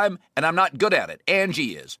have time, and I'm not good at it.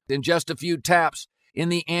 Angie is. In just a few taps in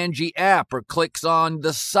the Angie app or clicks on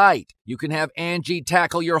the site, you can have Angie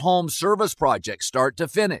tackle your home service project start to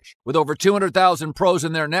finish. With over 200,000 pros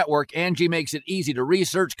in their network, Angie makes it easy to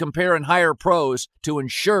research, compare, and hire pros to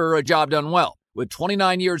ensure a job done well. With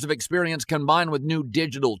 29 years of experience combined with new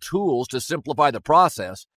digital tools to simplify the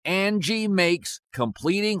process, Angie makes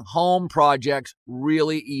completing home projects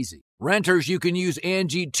really easy. Renters, you can use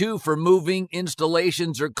Angie too for moving,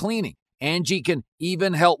 installations, or cleaning. Angie can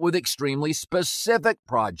even help with extremely specific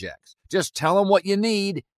projects. Just tell them what you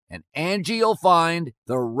need, and Angie will find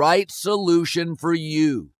the right solution for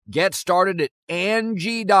you. Get started at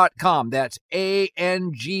Angie.com. That's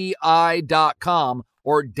ANGI.com,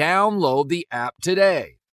 or download the app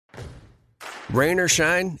today. Rain or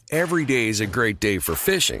shine, every day is a great day for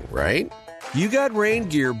fishing, right? You got rain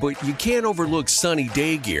gear, but you can't overlook sunny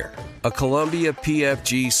day gear. A Columbia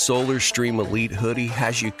PFG Solar Stream Elite hoodie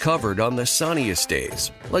has you covered on the sunniest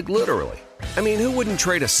days. Like literally. I mean, who wouldn't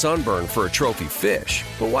trade a sunburn for a trophy fish?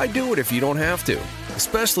 But why do it if you don't have to?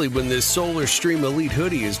 Especially when this Solar Stream Elite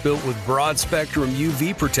hoodie is built with broad spectrum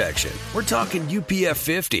UV protection. We're talking UPF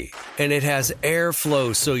 50. And it has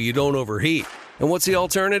airflow so you don't overheat. And what's the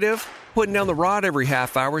alternative? Putting down the rod every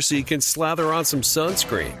half hour so you can slather on some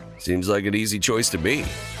sunscreen. Seems like an easy choice to me.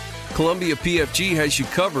 Columbia PFG has you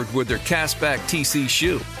covered with their Castback TC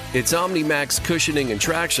shoe. Its OmniMax cushioning and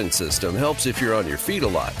traction system helps if you're on your feet a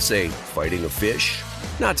lot, say, fighting a fish.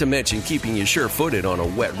 Not to mention keeping you sure-footed on a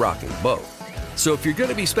wet rocking boat. So if you're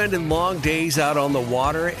going to be spending long days out on the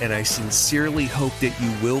water, and I sincerely hope that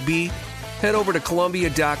you will be, head over to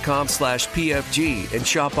Columbia.com/PFG and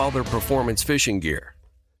shop all their performance fishing gear.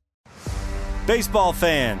 Baseball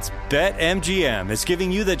fans, BetMGM is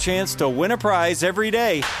giving you the chance to win a prize every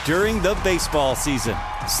day during the baseball season.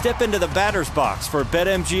 Step into the batter's box for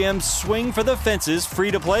BetMGM's Swing for the Fences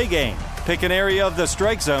free-to-play game. Pick an area of the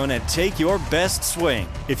strike zone and take your best swing.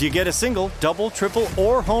 If you get a single, double, triple,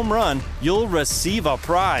 or home run, you'll receive a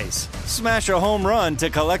prize. Smash a home run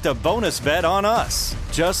to collect a bonus bet on us.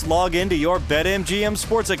 Just log into your BetMGM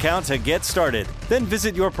sports account to get started. Then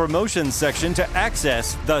visit your promotions section to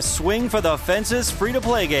access the Swing for the Fences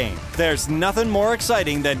free-to-play game. There's nothing more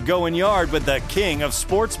exciting than going yard with the king of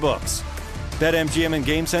sportsbooks. BetMGM and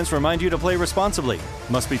GameSense remind you to play responsibly.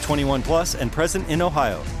 Must be 21 plus and present in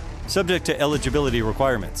Ohio. Subject to eligibility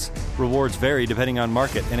requirements. Rewards vary depending on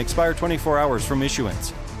market and expire 24 hours from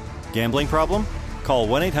issuance. Gambling problem? Call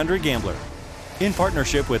 1-800-GAMBLER. In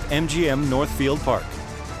partnership with MGM Northfield Park.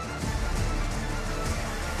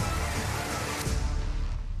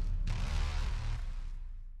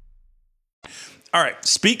 All right,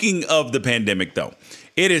 speaking of the pandemic, though,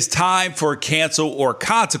 it is time for Cancel or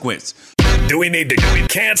Consequence. Do we need to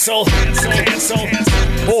cancel?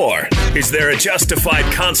 Or is there a justified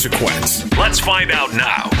consequence? Let's find out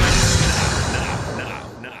now.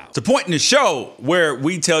 It's a point in the show where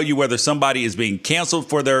we tell you whether somebody is being canceled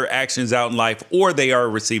for their actions out in life or they are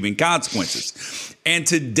receiving consequences. And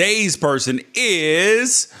today's person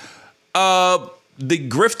is the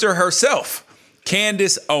grifter herself,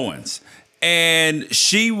 Candace Owens. And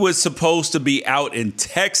she was supposed to be out in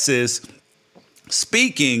Texas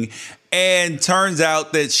speaking, and turns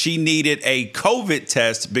out that she needed a COVID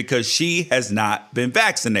test because she has not been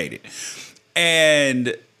vaccinated.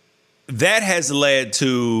 And that has led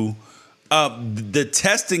to the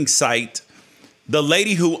testing site, the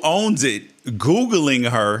lady who owns it, Googling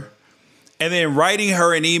her and then writing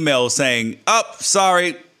her an email saying,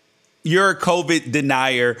 sorry, you're a COVID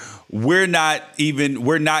denier. We're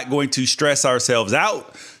not going to stress ourselves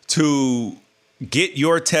out to get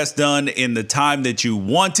your test done in the time that you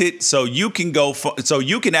want it. So you can go, so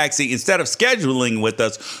you can actually, instead of scheduling with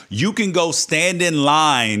us, you can go stand in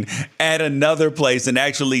line at another place and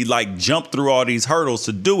actually like jump through all these hurdles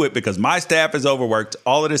to do it because my staff is overworked,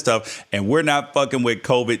 all of this stuff, and we're not fucking with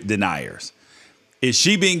COVID deniers. Is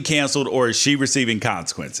she being canceled or is she receiving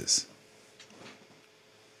consequences?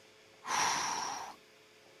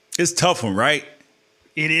 It's a tough one, right?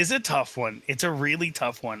 It is a tough one. It's a really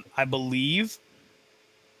tough one. I believe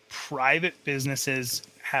private businesses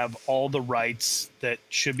have all the rights that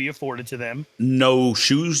should be afforded to them. No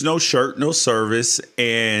shoes, no shirt, no service,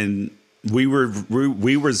 and we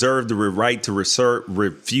reserve the right to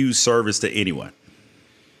refuse service to anyone.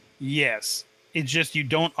 Yes. It's just you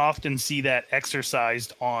don't often see that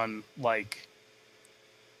exercised on like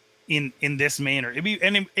in this manner.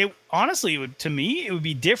 Honestly, to me, it would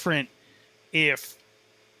be different if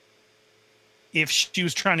she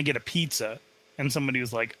was trying to get a pizza and somebody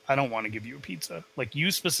was like, I don't want to give you a pizza. Like, you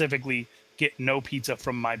specifically get no pizza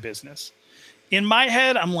from my business. In my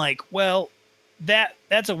head, I'm like, well,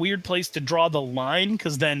 that's a weird place to draw the line,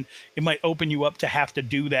 because then it might open you up to have to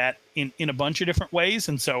do that in a bunch of different ways.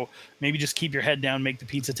 And so maybe just keep your head down, make the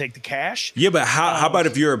pizza, take the cash. Yeah, but how about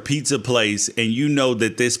if you're a pizza place and you know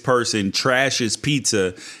that this person trashes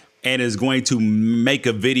pizza and is going to make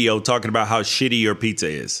a video talking about how shitty your pizza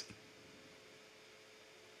is?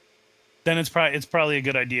 Then it's probably a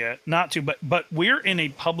good idea not to. But we're in a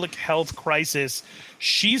public health crisis.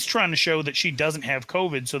 She's trying to show that she doesn't have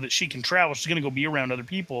COVID so that she can travel. She's going to go be around other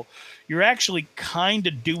people. You're actually kind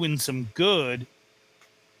of doing some good.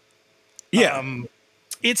 Yeah.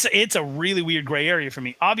 It's a really weird gray area for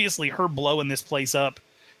me. Obviously, her blowing this place up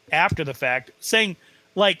after the fact, saying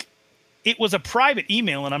like it was a private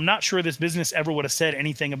email, and I'm not sure this business ever would have said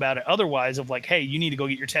anything about it otherwise, of like, hey, you need to go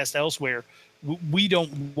get your test elsewhere. We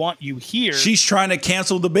don't want you here. She's trying to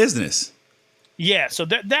cancel the business. Yeah, so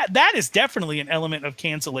that is definitely an element of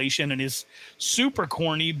cancellation and is super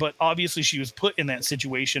corny, but obviously she was put in that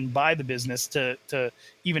situation by the business to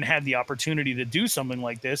even have the opportunity to do something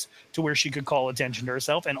like this, to where she could call attention to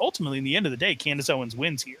herself. And ultimately, in the end of the day, Candace Owens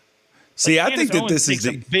wins here. See, I think that Owens this is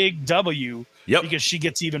a big W Yep. because she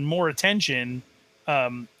gets even more attention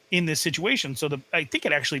in this situation. So I think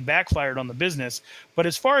it actually backfired on the business. But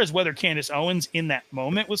as far as whether Candace Owens in that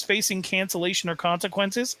moment was facing cancellation or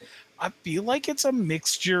consequences, I feel like it's a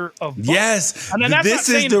mixture of both. Yes. And this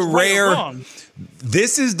is the rare.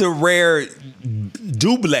 This is the rare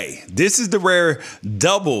double. This is the rare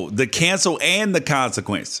double, the cancel and the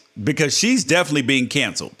consequence, because she's definitely being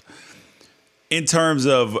canceled. In terms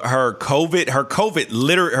of her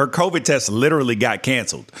COVID test literally got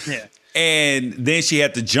canceled. Yeah. And then she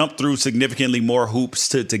had to jump through significantly more hoops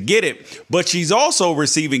to get it. But she's also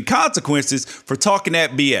receiving consequences for talking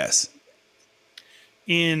that BS.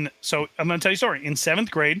 So I'm going to tell you a story. In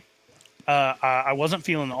 7th grade, I wasn't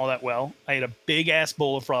feeling all that well. I had a big ass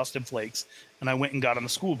bowl of Frosted Flakes, and I went and got on the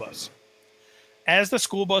school bus. As the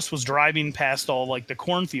school bus was driving past all like the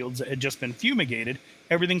cornfields that had just been fumigated,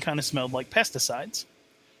 everything kind of smelled like pesticides.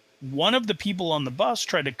 One of the people on the bus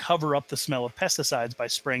tried to cover up the smell of pesticides by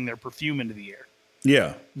spraying their perfume into the air.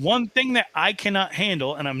 Yeah. One thing that I cannot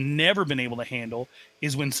handle, and I've never been able to handle,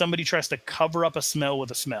 is when somebody tries to cover up a smell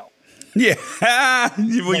with a smell. Yeah.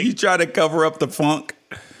 When you try to cover up the funk.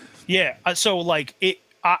 Yeah. So like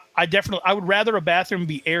I would rather a bathroom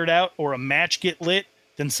be aired out or a match get lit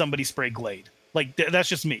than somebody spray Glade. Like that's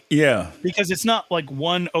just me. Yeah. Because it's not like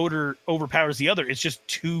one odor overpowers the other. It's just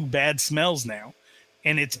two bad smells now.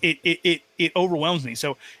 And it overwhelms me.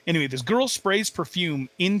 So anyway, this girl sprays perfume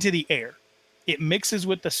into the air. It mixes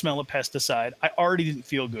with the smell of pesticide. I already didn't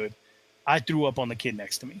feel good. I threw up on the kid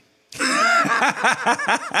next to me.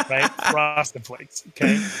 Right? Frosted Flakes.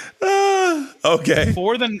 Okay. Okay.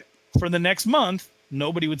 For the next month,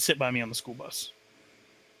 nobody would sit by me on the school bus.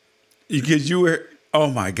 Because you were, oh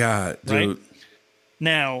my God, dude. Right?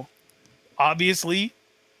 Now, obviously,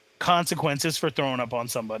 consequences for throwing up on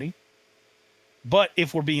somebody. But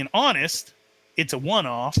if we're being honest, it's a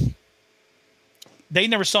one-off. They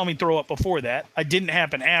never saw me throw up before that. It didn't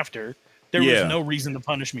happen after. There was no reason to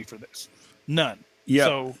punish me for this. None. Yep.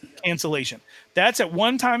 So cancellation. That's at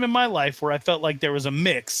one time in my life where I felt like there was a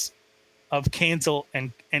mix of cancel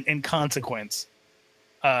and consequence.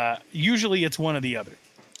 Usually it's one or the other.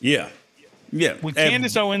 Yeah. Yeah. With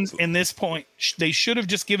Candace Owens in this point, they should have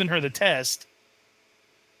just given her the test.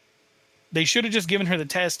 They should have just given her the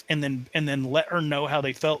test and then let her know how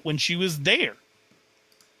they felt when she was there.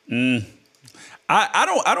 I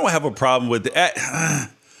don't have a problem with that.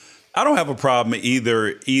 I don't have a problem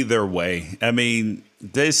either way. I mean,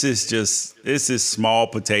 this is small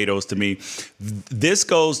potatoes to me. This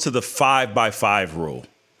goes to the 5x5 rule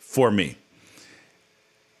for me.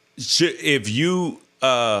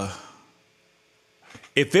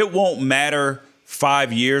 If it won't matter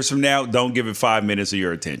 5 years from now, don't give it 5 minutes of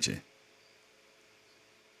your attention.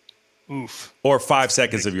 Oof. Or 5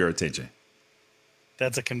 seconds of your attention.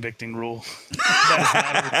 That's a convicting rule.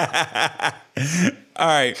 All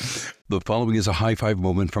right. The following is a high five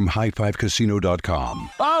moment from highfivecasino.com.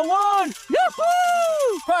 I won!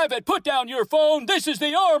 Yahoo! Private, put down your phone. This is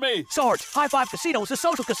the Army. Sarge, High Five Casino is a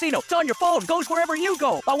social casino. It's on your phone, goes wherever you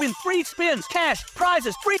go. I win free spins, cash,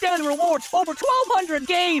 prizes, free daily rewards, over 1,200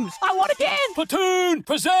 games. I won again. Platoon,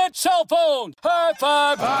 present cell phone. High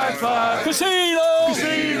Five. High Five. Casino.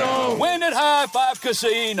 Casino. Win at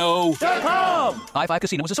highfivecasino.com. High Five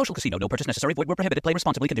Casino is a social casino. No purchase necessary. Void where prohibited. Play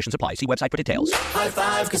responsibly. Conditions apply. See website for details. High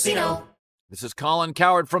Five Casino. This is Colin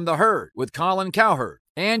Cowherd from The Herd with Colin Cowherd.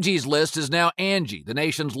 Angie's List is now Angie, the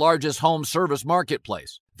nation's largest home service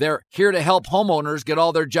marketplace. They're here to help homeowners get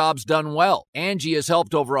all their jobs done well. Angie has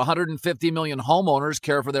helped over 150 million homeowners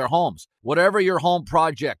care for their homes. Whatever your home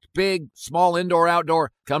project, big, small, indoor,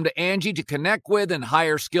 outdoor, come to Angie to connect with and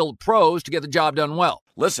hire skilled pros to get the job done well.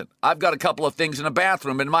 Listen, I've got a couple of things in a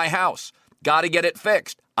bathroom in my house. Got to get it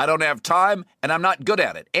fixed. I don't have time, and I'm not good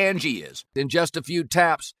at it. Angie is. In just a few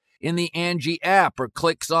taps, in the Angie app or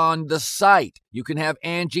clicks on the site, you can have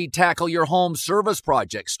Angie tackle your home service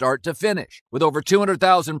project start to finish. With over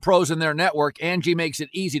 200,000 pros in their network, Angie makes it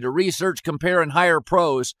easy to research, compare, and hire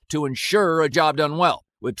pros to ensure a job done well.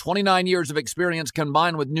 With 29 years of experience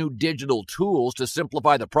combined with new digital tools to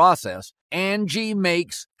simplify the process, Angie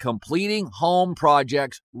makes completing home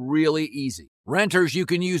projects really easy. Renters, you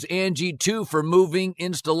can use Angie too for moving,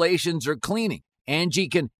 installations, or cleaning. Angie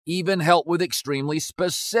can even help with extremely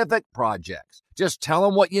specific projects. Just tell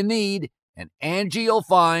them what you need, and Angie will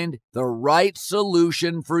find the right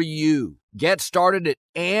solution for you. Get started at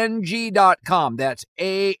Angie.com. That's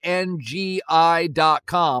ANGI.com,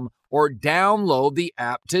 or download the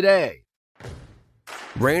app today.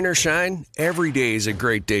 Rain or shine, every day is a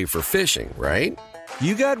great day for fishing, right?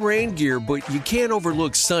 You got rain gear, but you can't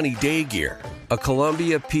overlook sunny day gear. A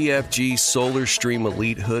Columbia PFG Solar Stream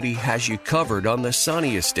Elite hoodie has you covered on the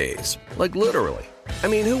sunniest days. Like literally. I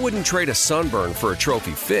mean, who wouldn't trade a sunburn for a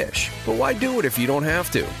trophy fish? But why do it if you don't have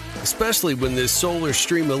to? Especially when this Solar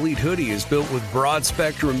Stream Elite hoodie is built with broad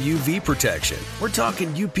spectrum UV protection. We're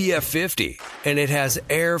talking UPF 50, and it has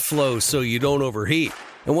airflow so you don't overheat.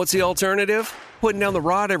 And what's the alternative? Putting down the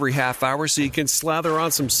rod every half hour so you can slather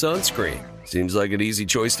on some sunscreen. Seems like an easy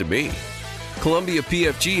choice to me. Columbia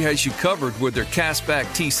PFG has you covered with their Castback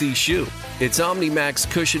TC shoe. Its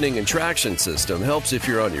OmniMax cushioning and traction system helps if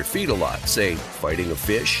you're on your feet a lot, say, fighting a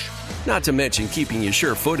fish. Not to mention keeping you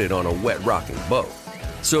sure-footed on a wet rocking boat.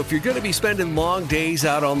 So if you're going to be spending long days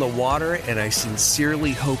out on the water, and I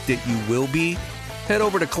sincerely hope that you will be, head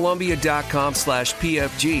over to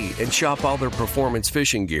Columbia.com/PFG and shop all their performance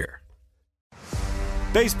fishing gear.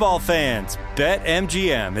 Baseball fans,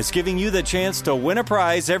 BetMGM is giving you the chance to win a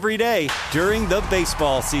prize every day during the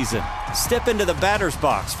baseball season. Step into the batter's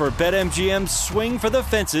box for BetMGM's Swing for the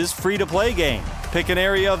Fences free-to-play game. Pick an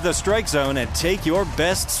area of the strike zone and take your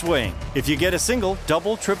best swing. If you get a single,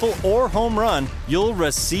 double, triple, or home run, you'll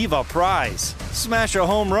receive a prize. Smash a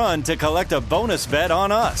home run to collect a bonus bet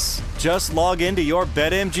on us. Just log into your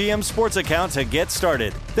BetMGM sports account to get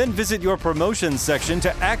started. Then visit your promotions section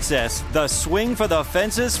to access the Swing for the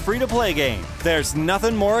Fences free-to-play game. There's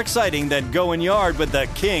nothing more exciting than going yard with the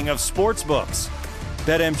king of sportsbooks.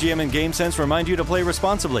 BetMGM and GameSense remind you to play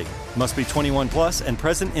responsibly. Must be 21 plus and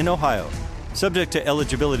present in Ohio. Subject to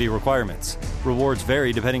eligibility requirements. Rewards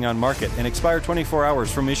vary depending on market and expire 24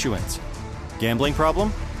 hours from issuance. Gambling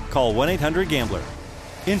problem? Call 1-800-GAMBLER.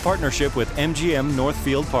 In partnership with MGM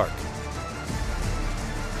Northfield Park.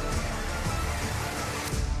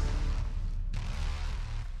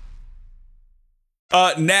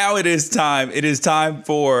 Now it is time. It is time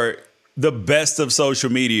for the best of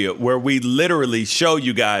social media, where we literally show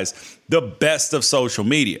you guys the best of social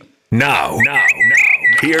media. Now,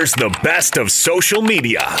 here's the best of social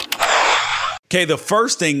media. Okay, the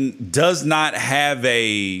first thing does not have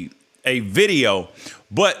a video,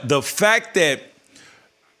 but the fact that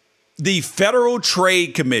the Federal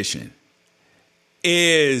Trade Commission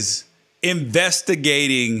is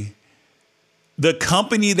investigating the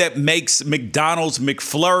company that makes McDonald's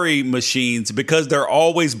McFlurry machines because they're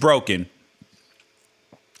always broken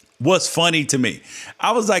was funny to me.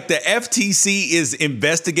 I was like, the FTC is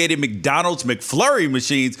investigating McDonald's McFlurry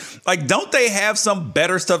machines. Like, don't they have some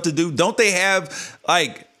better stuff to do? Don't they have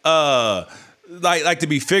like to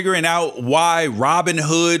be figuring out why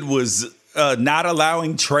Robinhood was not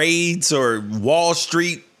allowing trades, or Wall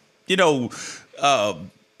Street,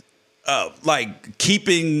 like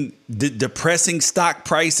keeping depressing stock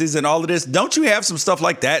prices and all of this? Don't you have some stuff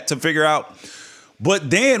like that to figure out?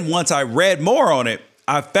 But then once I read more on it,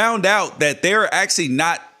 I found out that they're actually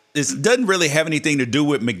not, this doesn't really have anything to do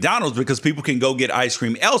with McDonald's, because people can go get ice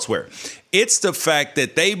cream elsewhere. It's the fact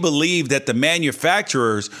that they believe that the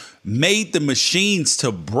manufacturers made the machines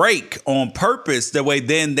to break on purpose. That way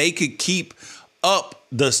then they could keep up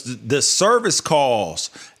the service calls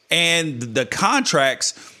and the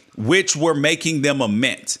contracts, which were making them a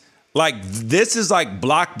mint. Like, this is like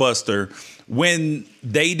Blockbuster when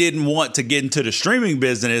they didn't want to get into the streaming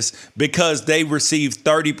business because they received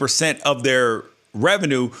 30% of their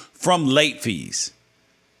revenue from late fees.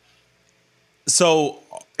 So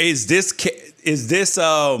so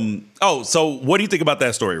what do you think about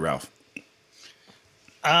that story, Ralph?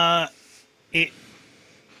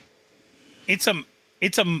 It's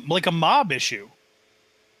like a mob issue.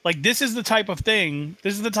 Like, this is the type of thing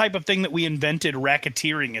that we invented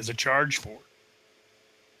racketeering as a charge for.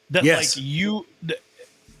 That, yes. Like,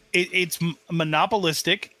 it's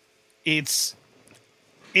monopolistic. It's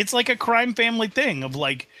like a crime family thing of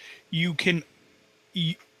like,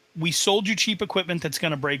 we sold you cheap equipment that's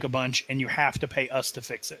going to break a bunch, and you have to pay us to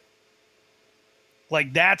fix it.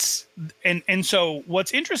 Like, that's, and so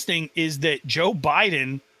what's interesting is that Joe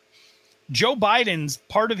Biden's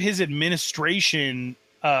part of his administration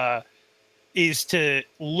is to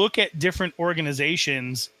look at different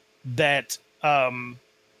organizations that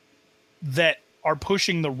are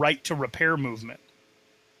pushing the right to repair movement,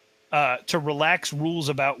 to relax rules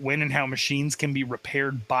about when and how machines can be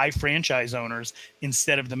repaired by franchise owners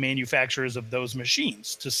instead of the manufacturers of those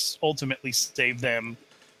machines, to ultimately save them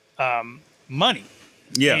money.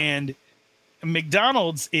 Yeah. And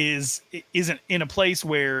McDonald's isn't in a place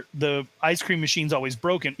where the ice cream machine's always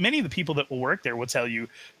broken. Many of the people that will work there will tell you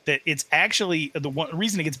that it's actually the one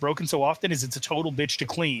reason it gets broken so often is it's a total bitch to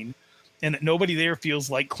clean, and that nobody there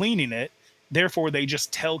feels like cleaning it. Therefore, they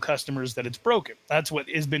just tell customers that it's broken. That's what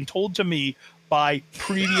has been told to me by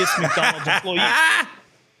previous McDonald's employees.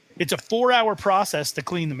 It's a 4-hour process to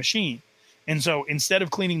clean the machine. And so instead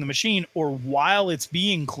of cleaning the machine, or while it's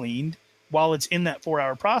being cleaned, while it's in that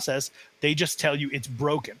 4-hour process, they just tell you it's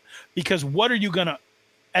broken. Because what are you going to,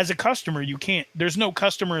 as a customer, there's no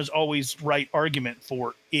customer is always right argument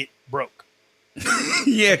for it broke.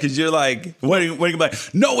 Yeah, because you're like, what are you like?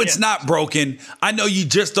 No, it's not broken. I know you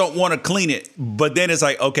just don't want to clean it. But then it's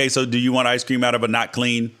like, okay, so do you want ice cream out of a not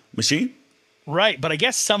clean machine? Right. But I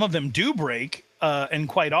guess some of them do break, and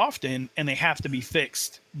quite often, and they have to be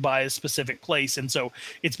fixed by a specific place. And so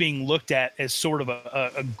it's being looked at as sort of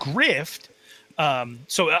a grift.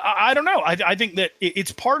 So I don't know. I think that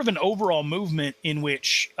it's part of an overall movement in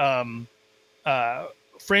which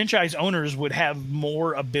franchise owners would have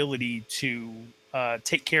more ability to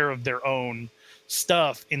take care of their own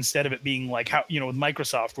stuff, instead of it being like how, with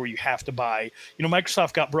Microsoft, where you have to buy,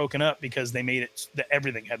 Microsoft got broken up because they made it that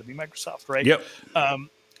everything had to be Microsoft, right? Yep.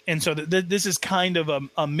 And so this is kind of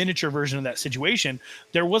a miniature version of that situation.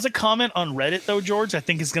 There was a comment on Reddit, though, George, I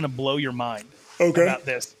think is going to blow your mind about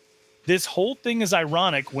this. This whole thing is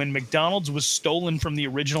ironic when McDonald's was stolen from the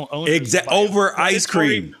original owners over ice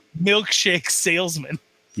cream. Milkshake salesman.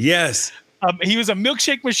 Yes. He was a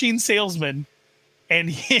milkshake machine salesman, and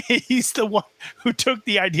he's the one who took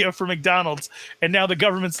the idea for McDonald's, and now the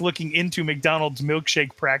government's looking into McDonald's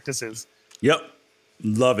milkshake practices. Yep.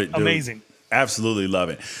 Love it, dude. Amazing. Absolutely love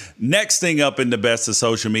it. Next thing up in the best of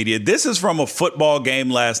social media. This is from a football game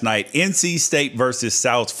last night, NC State versus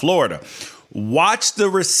South Florida. Watch the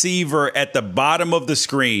receiver at the bottom of the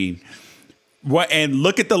screen and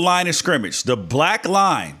look at the line of scrimmage, the black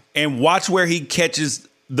line, and watch where he catches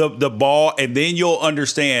the ball, and then you'll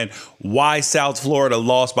understand why South Florida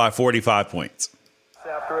lost by 45 points.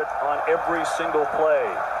 After it on every single play.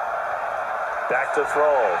 Back to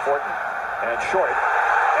throw. Horton and short.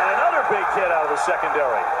 And another big hit out of the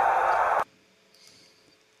secondary.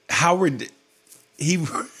 Howard, he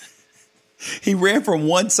ran from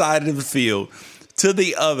one side of the field to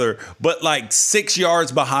the other, but like 6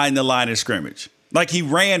 yards behind the line of scrimmage. Like he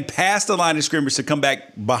ran past the line of scrimmage to come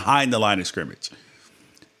back behind the line of scrimmage.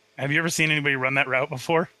 Have you ever seen anybody run that route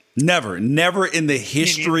before? Never in the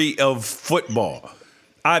history of football.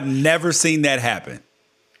 I've never seen that happen.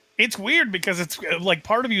 It's weird because it's like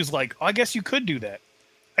part of you is like, oh, I guess you could do that.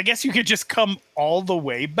 I guess you could just come all the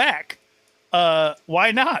way back.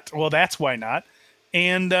 Why not? Well, that's why not.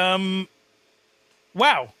 And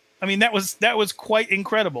wow. I mean, that was quite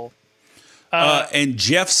incredible. And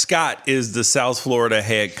Jeff Scott is the South Florida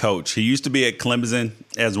head coach. He used to be at Clemson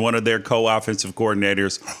as one of their co-offensive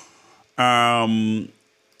coordinators.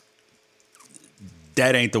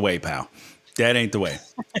 That ain't the way, pal. That ain't the way.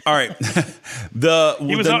 All right.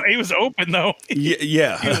 He was open though.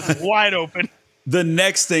 Yeah. He was wide open. The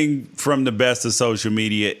next thing from the best of social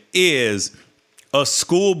media is a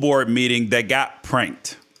school board meeting that got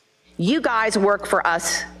pranked. You guys work for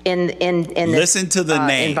us in Listen this to the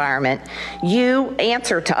name. environment. You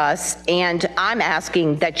answer to us, and I'm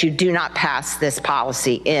asking that you do not pass this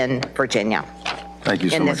policy in Virginia. Thank you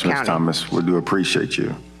so much, Ms. Thomas. We do appreciate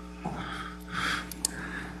you.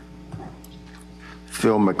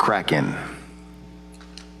 Phil McCracken.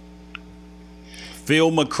 Phil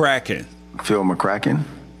McCracken. Phil McCracken.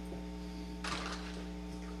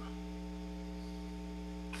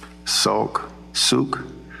 Suk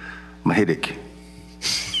Mahidic.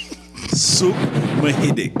 Suk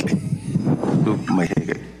Mahidic. Suk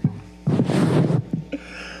Mahidic.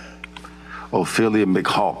 Ophelia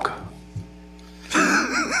McHawk.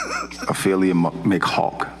 Ophelia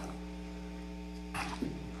McHawk.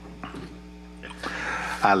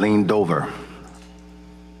 Eileen Dover.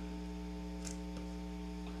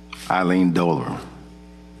 Eileen Dover.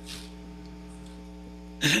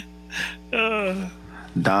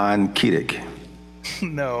 Don Kiddick.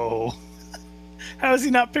 No. How has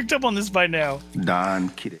he not picked up on this by now? Don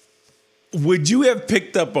Kiddick. Would you have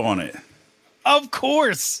picked up on it? Of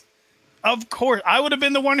course. I would have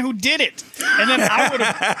been the one who did it. And then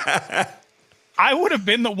I would have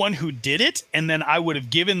been the one who did it, and then I would have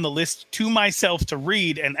given the list to myself to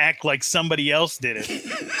read and act like somebody else did it.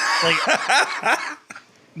 Like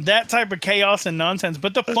that type of chaos and nonsense.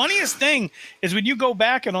 But the funniest thing is when you go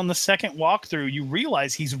back and on the second walkthrough, you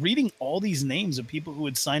realize he's reading all these names of people who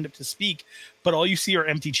had signed up to speak, but all you see are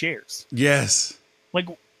empty chairs. Yes. Like,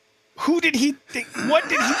 who did he think? What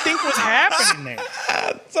did he think was happening there?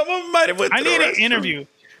 Someone might have went. I need an interview.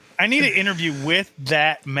 I need an interview with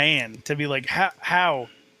that man to be like, how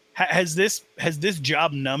has this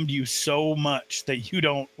job numbed you so much that you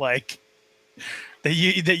don't like that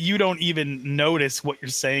you don't even notice what you're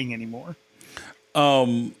saying anymore?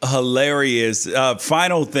 Hilarious.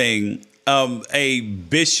 Final thing. A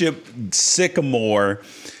Bishop Sycamore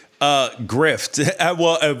grift.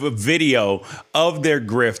 Well, a video of their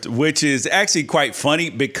grift, which is actually quite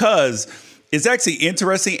funny because it's actually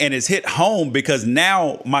interesting and it's hit home because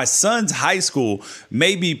now my son's high school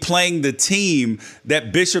may be playing the team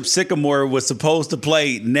that Bishop Sycamore was supposed to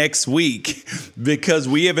play next week because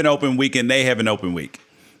we have an open week and they have an open week.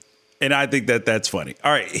 And I think that that's funny.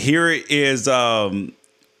 All right, here is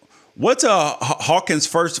what's Hawkins'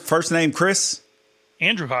 first name, Chris?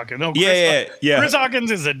 Andrew Hawkins. No, yeah. Chris Hawkins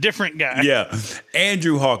is a different guy. Yeah.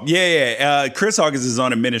 Andrew Hawkins. Yeah. Chris Hawkins is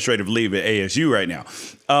on administrative leave at ASU right now.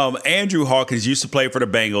 Andrew Hawkins used to play for the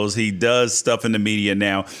Bengals. He does stuff in the media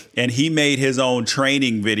now. And he made his own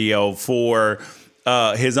training video for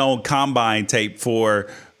his own combine tape for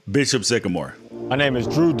Bishop Sycamore. My name is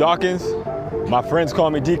Drew Dawkins. My friends call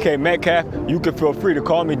me DK Metcalf. You can feel free to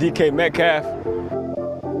call me DK Metcalf.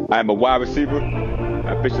 I am a wide receiver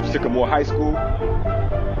at Bishop Sycamore High School,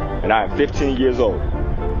 and I am 15 years old.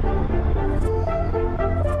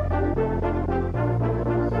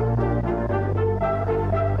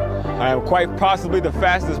 I am quite possibly the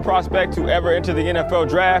fastest prospect to ever enter the NFL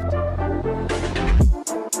draft.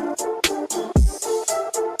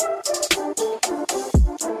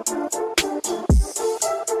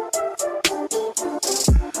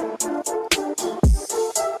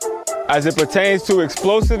 As it pertains to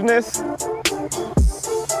explosiveness,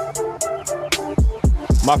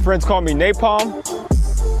 my friends call me Napalm.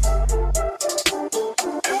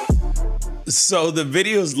 So the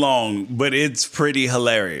video's long, but it's pretty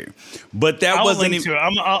hilarious. But that wasn't even.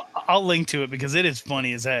 I'll link to it because it is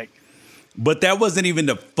funny as heck. But that wasn't even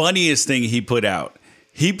the funniest thing he put out.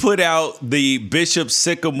 He put out the Bishop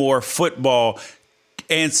Sycamore football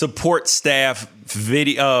and support staff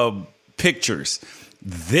video pictures.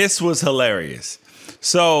 This was hilarious.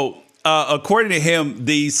 So, according to him,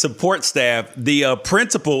 the support staff, the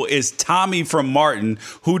principal is Tommy from Martin,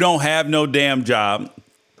 who don't have no damn job.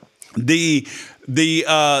 The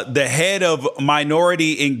head of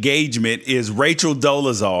minority engagement is Rachel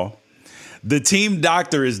Dolezal. The team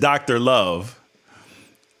doctor is Dr. Love.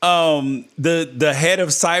 The head of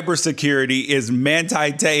cybersecurity is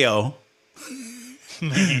Manti Te'o.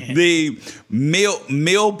 The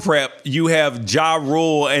meal prep, you have Ja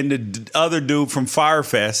Rule and the other dude from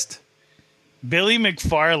Firefest. Billy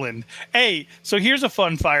McFarland. Hey, so here's a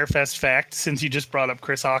fun Firefest fact, since you just brought up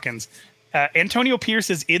Chris Hawkins. Antonio Pierce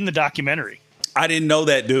is in the documentary. I didn't know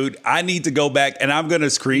that, dude. I need to go back, and I'm going to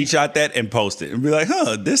screenshot that and post it and be like,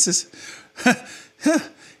 this is...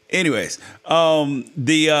 Anyways,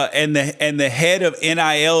 the head of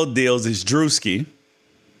NIL deals is Drewski.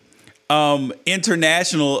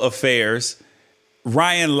 International affairs,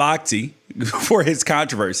 Ryan Lochte for his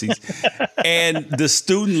controversies, and the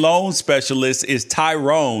student loan specialist is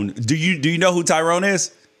Tyrone. Do you know who Tyrone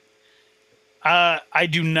is? I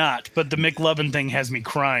do not, but the McLovin thing has me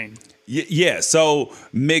crying. Yeah, so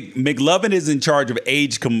McLovin is in charge of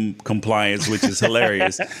age compliance, which is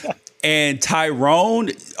hilarious. And Tyrone,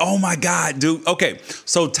 oh my God, dude. Okay,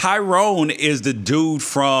 so Tyrone is the dude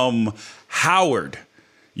from Howard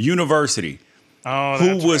University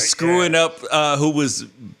who was screwing up, who was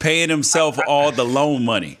paying himself all the loan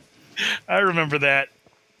money. I remember that.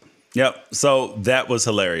 Yep, so that was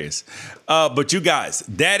hilarious. But you guys,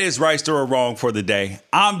 that is Reister or Wrong for the day.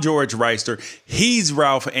 I'm George Reister. He's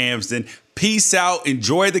Ralph Amsden. Peace out.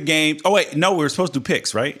 Enjoy the game. Oh, wait, no, we were supposed to do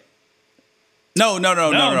picks, right? No.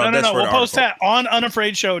 That's We'll post that on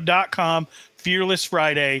unafraidshow.com. Fearless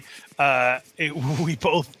Friday. We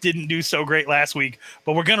both didn't do so great last week,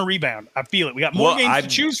 but we're going to rebound. I feel it. We got more games to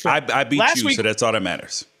choose from. I beat last week, so that's all that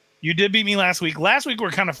matters. You did beat me last week. Last week, we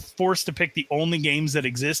were kind of forced to pick the only games that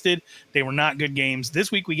existed. They were not good games.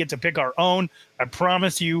 This week, we get to pick our own. I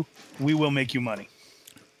promise you, we will make you money.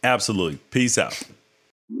 Absolutely. Peace out.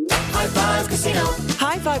 High Five Casino.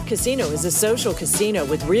 High Five Casino is a social casino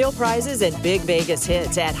with real prizes and big Vegas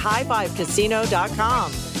hits at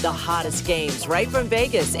highfivecasino.com. The hottest games right from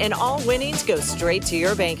Vegas, and all winnings go straight to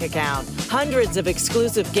your bank account. Hundreds of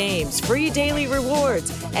exclusive games, free daily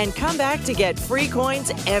rewards, and come back to get free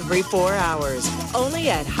coins every 4 hours. Only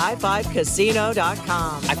at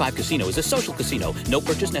highfivecasino.com. High Five Casino is a social casino. No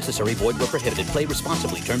purchase necessary. Void where prohibited. Play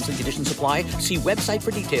responsibly. Terms and conditions apply. See website for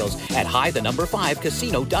details at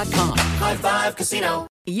high5casino.com. High Five Casino.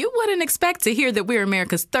 You wouldn't expect to hear that we're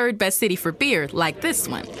America's third best city for beer like this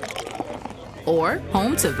one. Or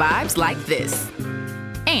home to vibes like this.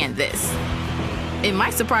 And this. It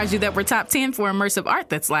might surprise you that we're top 10 for immersive art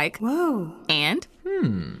that's like, whoa. And,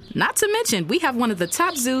 not to mention, we have one of the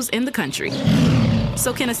top zoos in the country.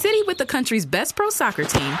 So can a city with the country's best pro soccer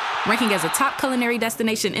team, ranking as a top culinary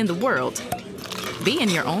destination in the world, be in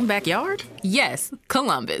your own backyard? Yes,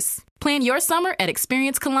 Columbus. Plan your summer at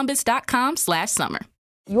experiencecolumbus.com/summer.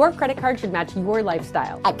 Your credit card should match your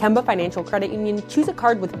lifestyle. At Kemba Financial Credit Union, choose a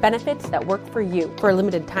card with benefits that work for you. For a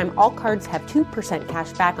limited time, all cards have 2%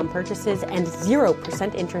 cash back on purchases and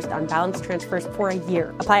 0% interest on balance transfers for a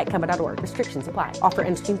year. Apply at Kemba.org. Restrictions apply. Offer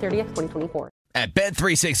ends June 30th, 2024. At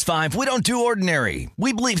Bet365, we don't do ordinary.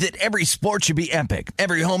 We believe that every sport should be epic.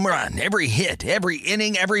 Every home run, every hit, every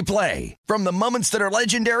inning, every play. From the moments that are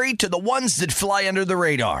legendary to the ones that fly under the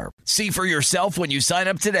radar. See for yourself when you sign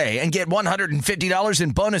up today and get $150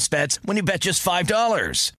 in bonus bets when you bet just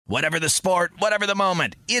 $5. Whatever the sport, whatever the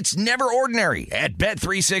moment, it's never ordinary at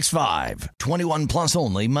Bet365. 21 plus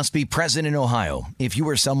only. Must be present in Ohio. If you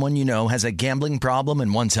or someone you know has a gambling problem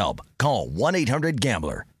and wants help, call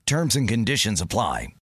 1-800-GAMBLER. Terms and conditions apply.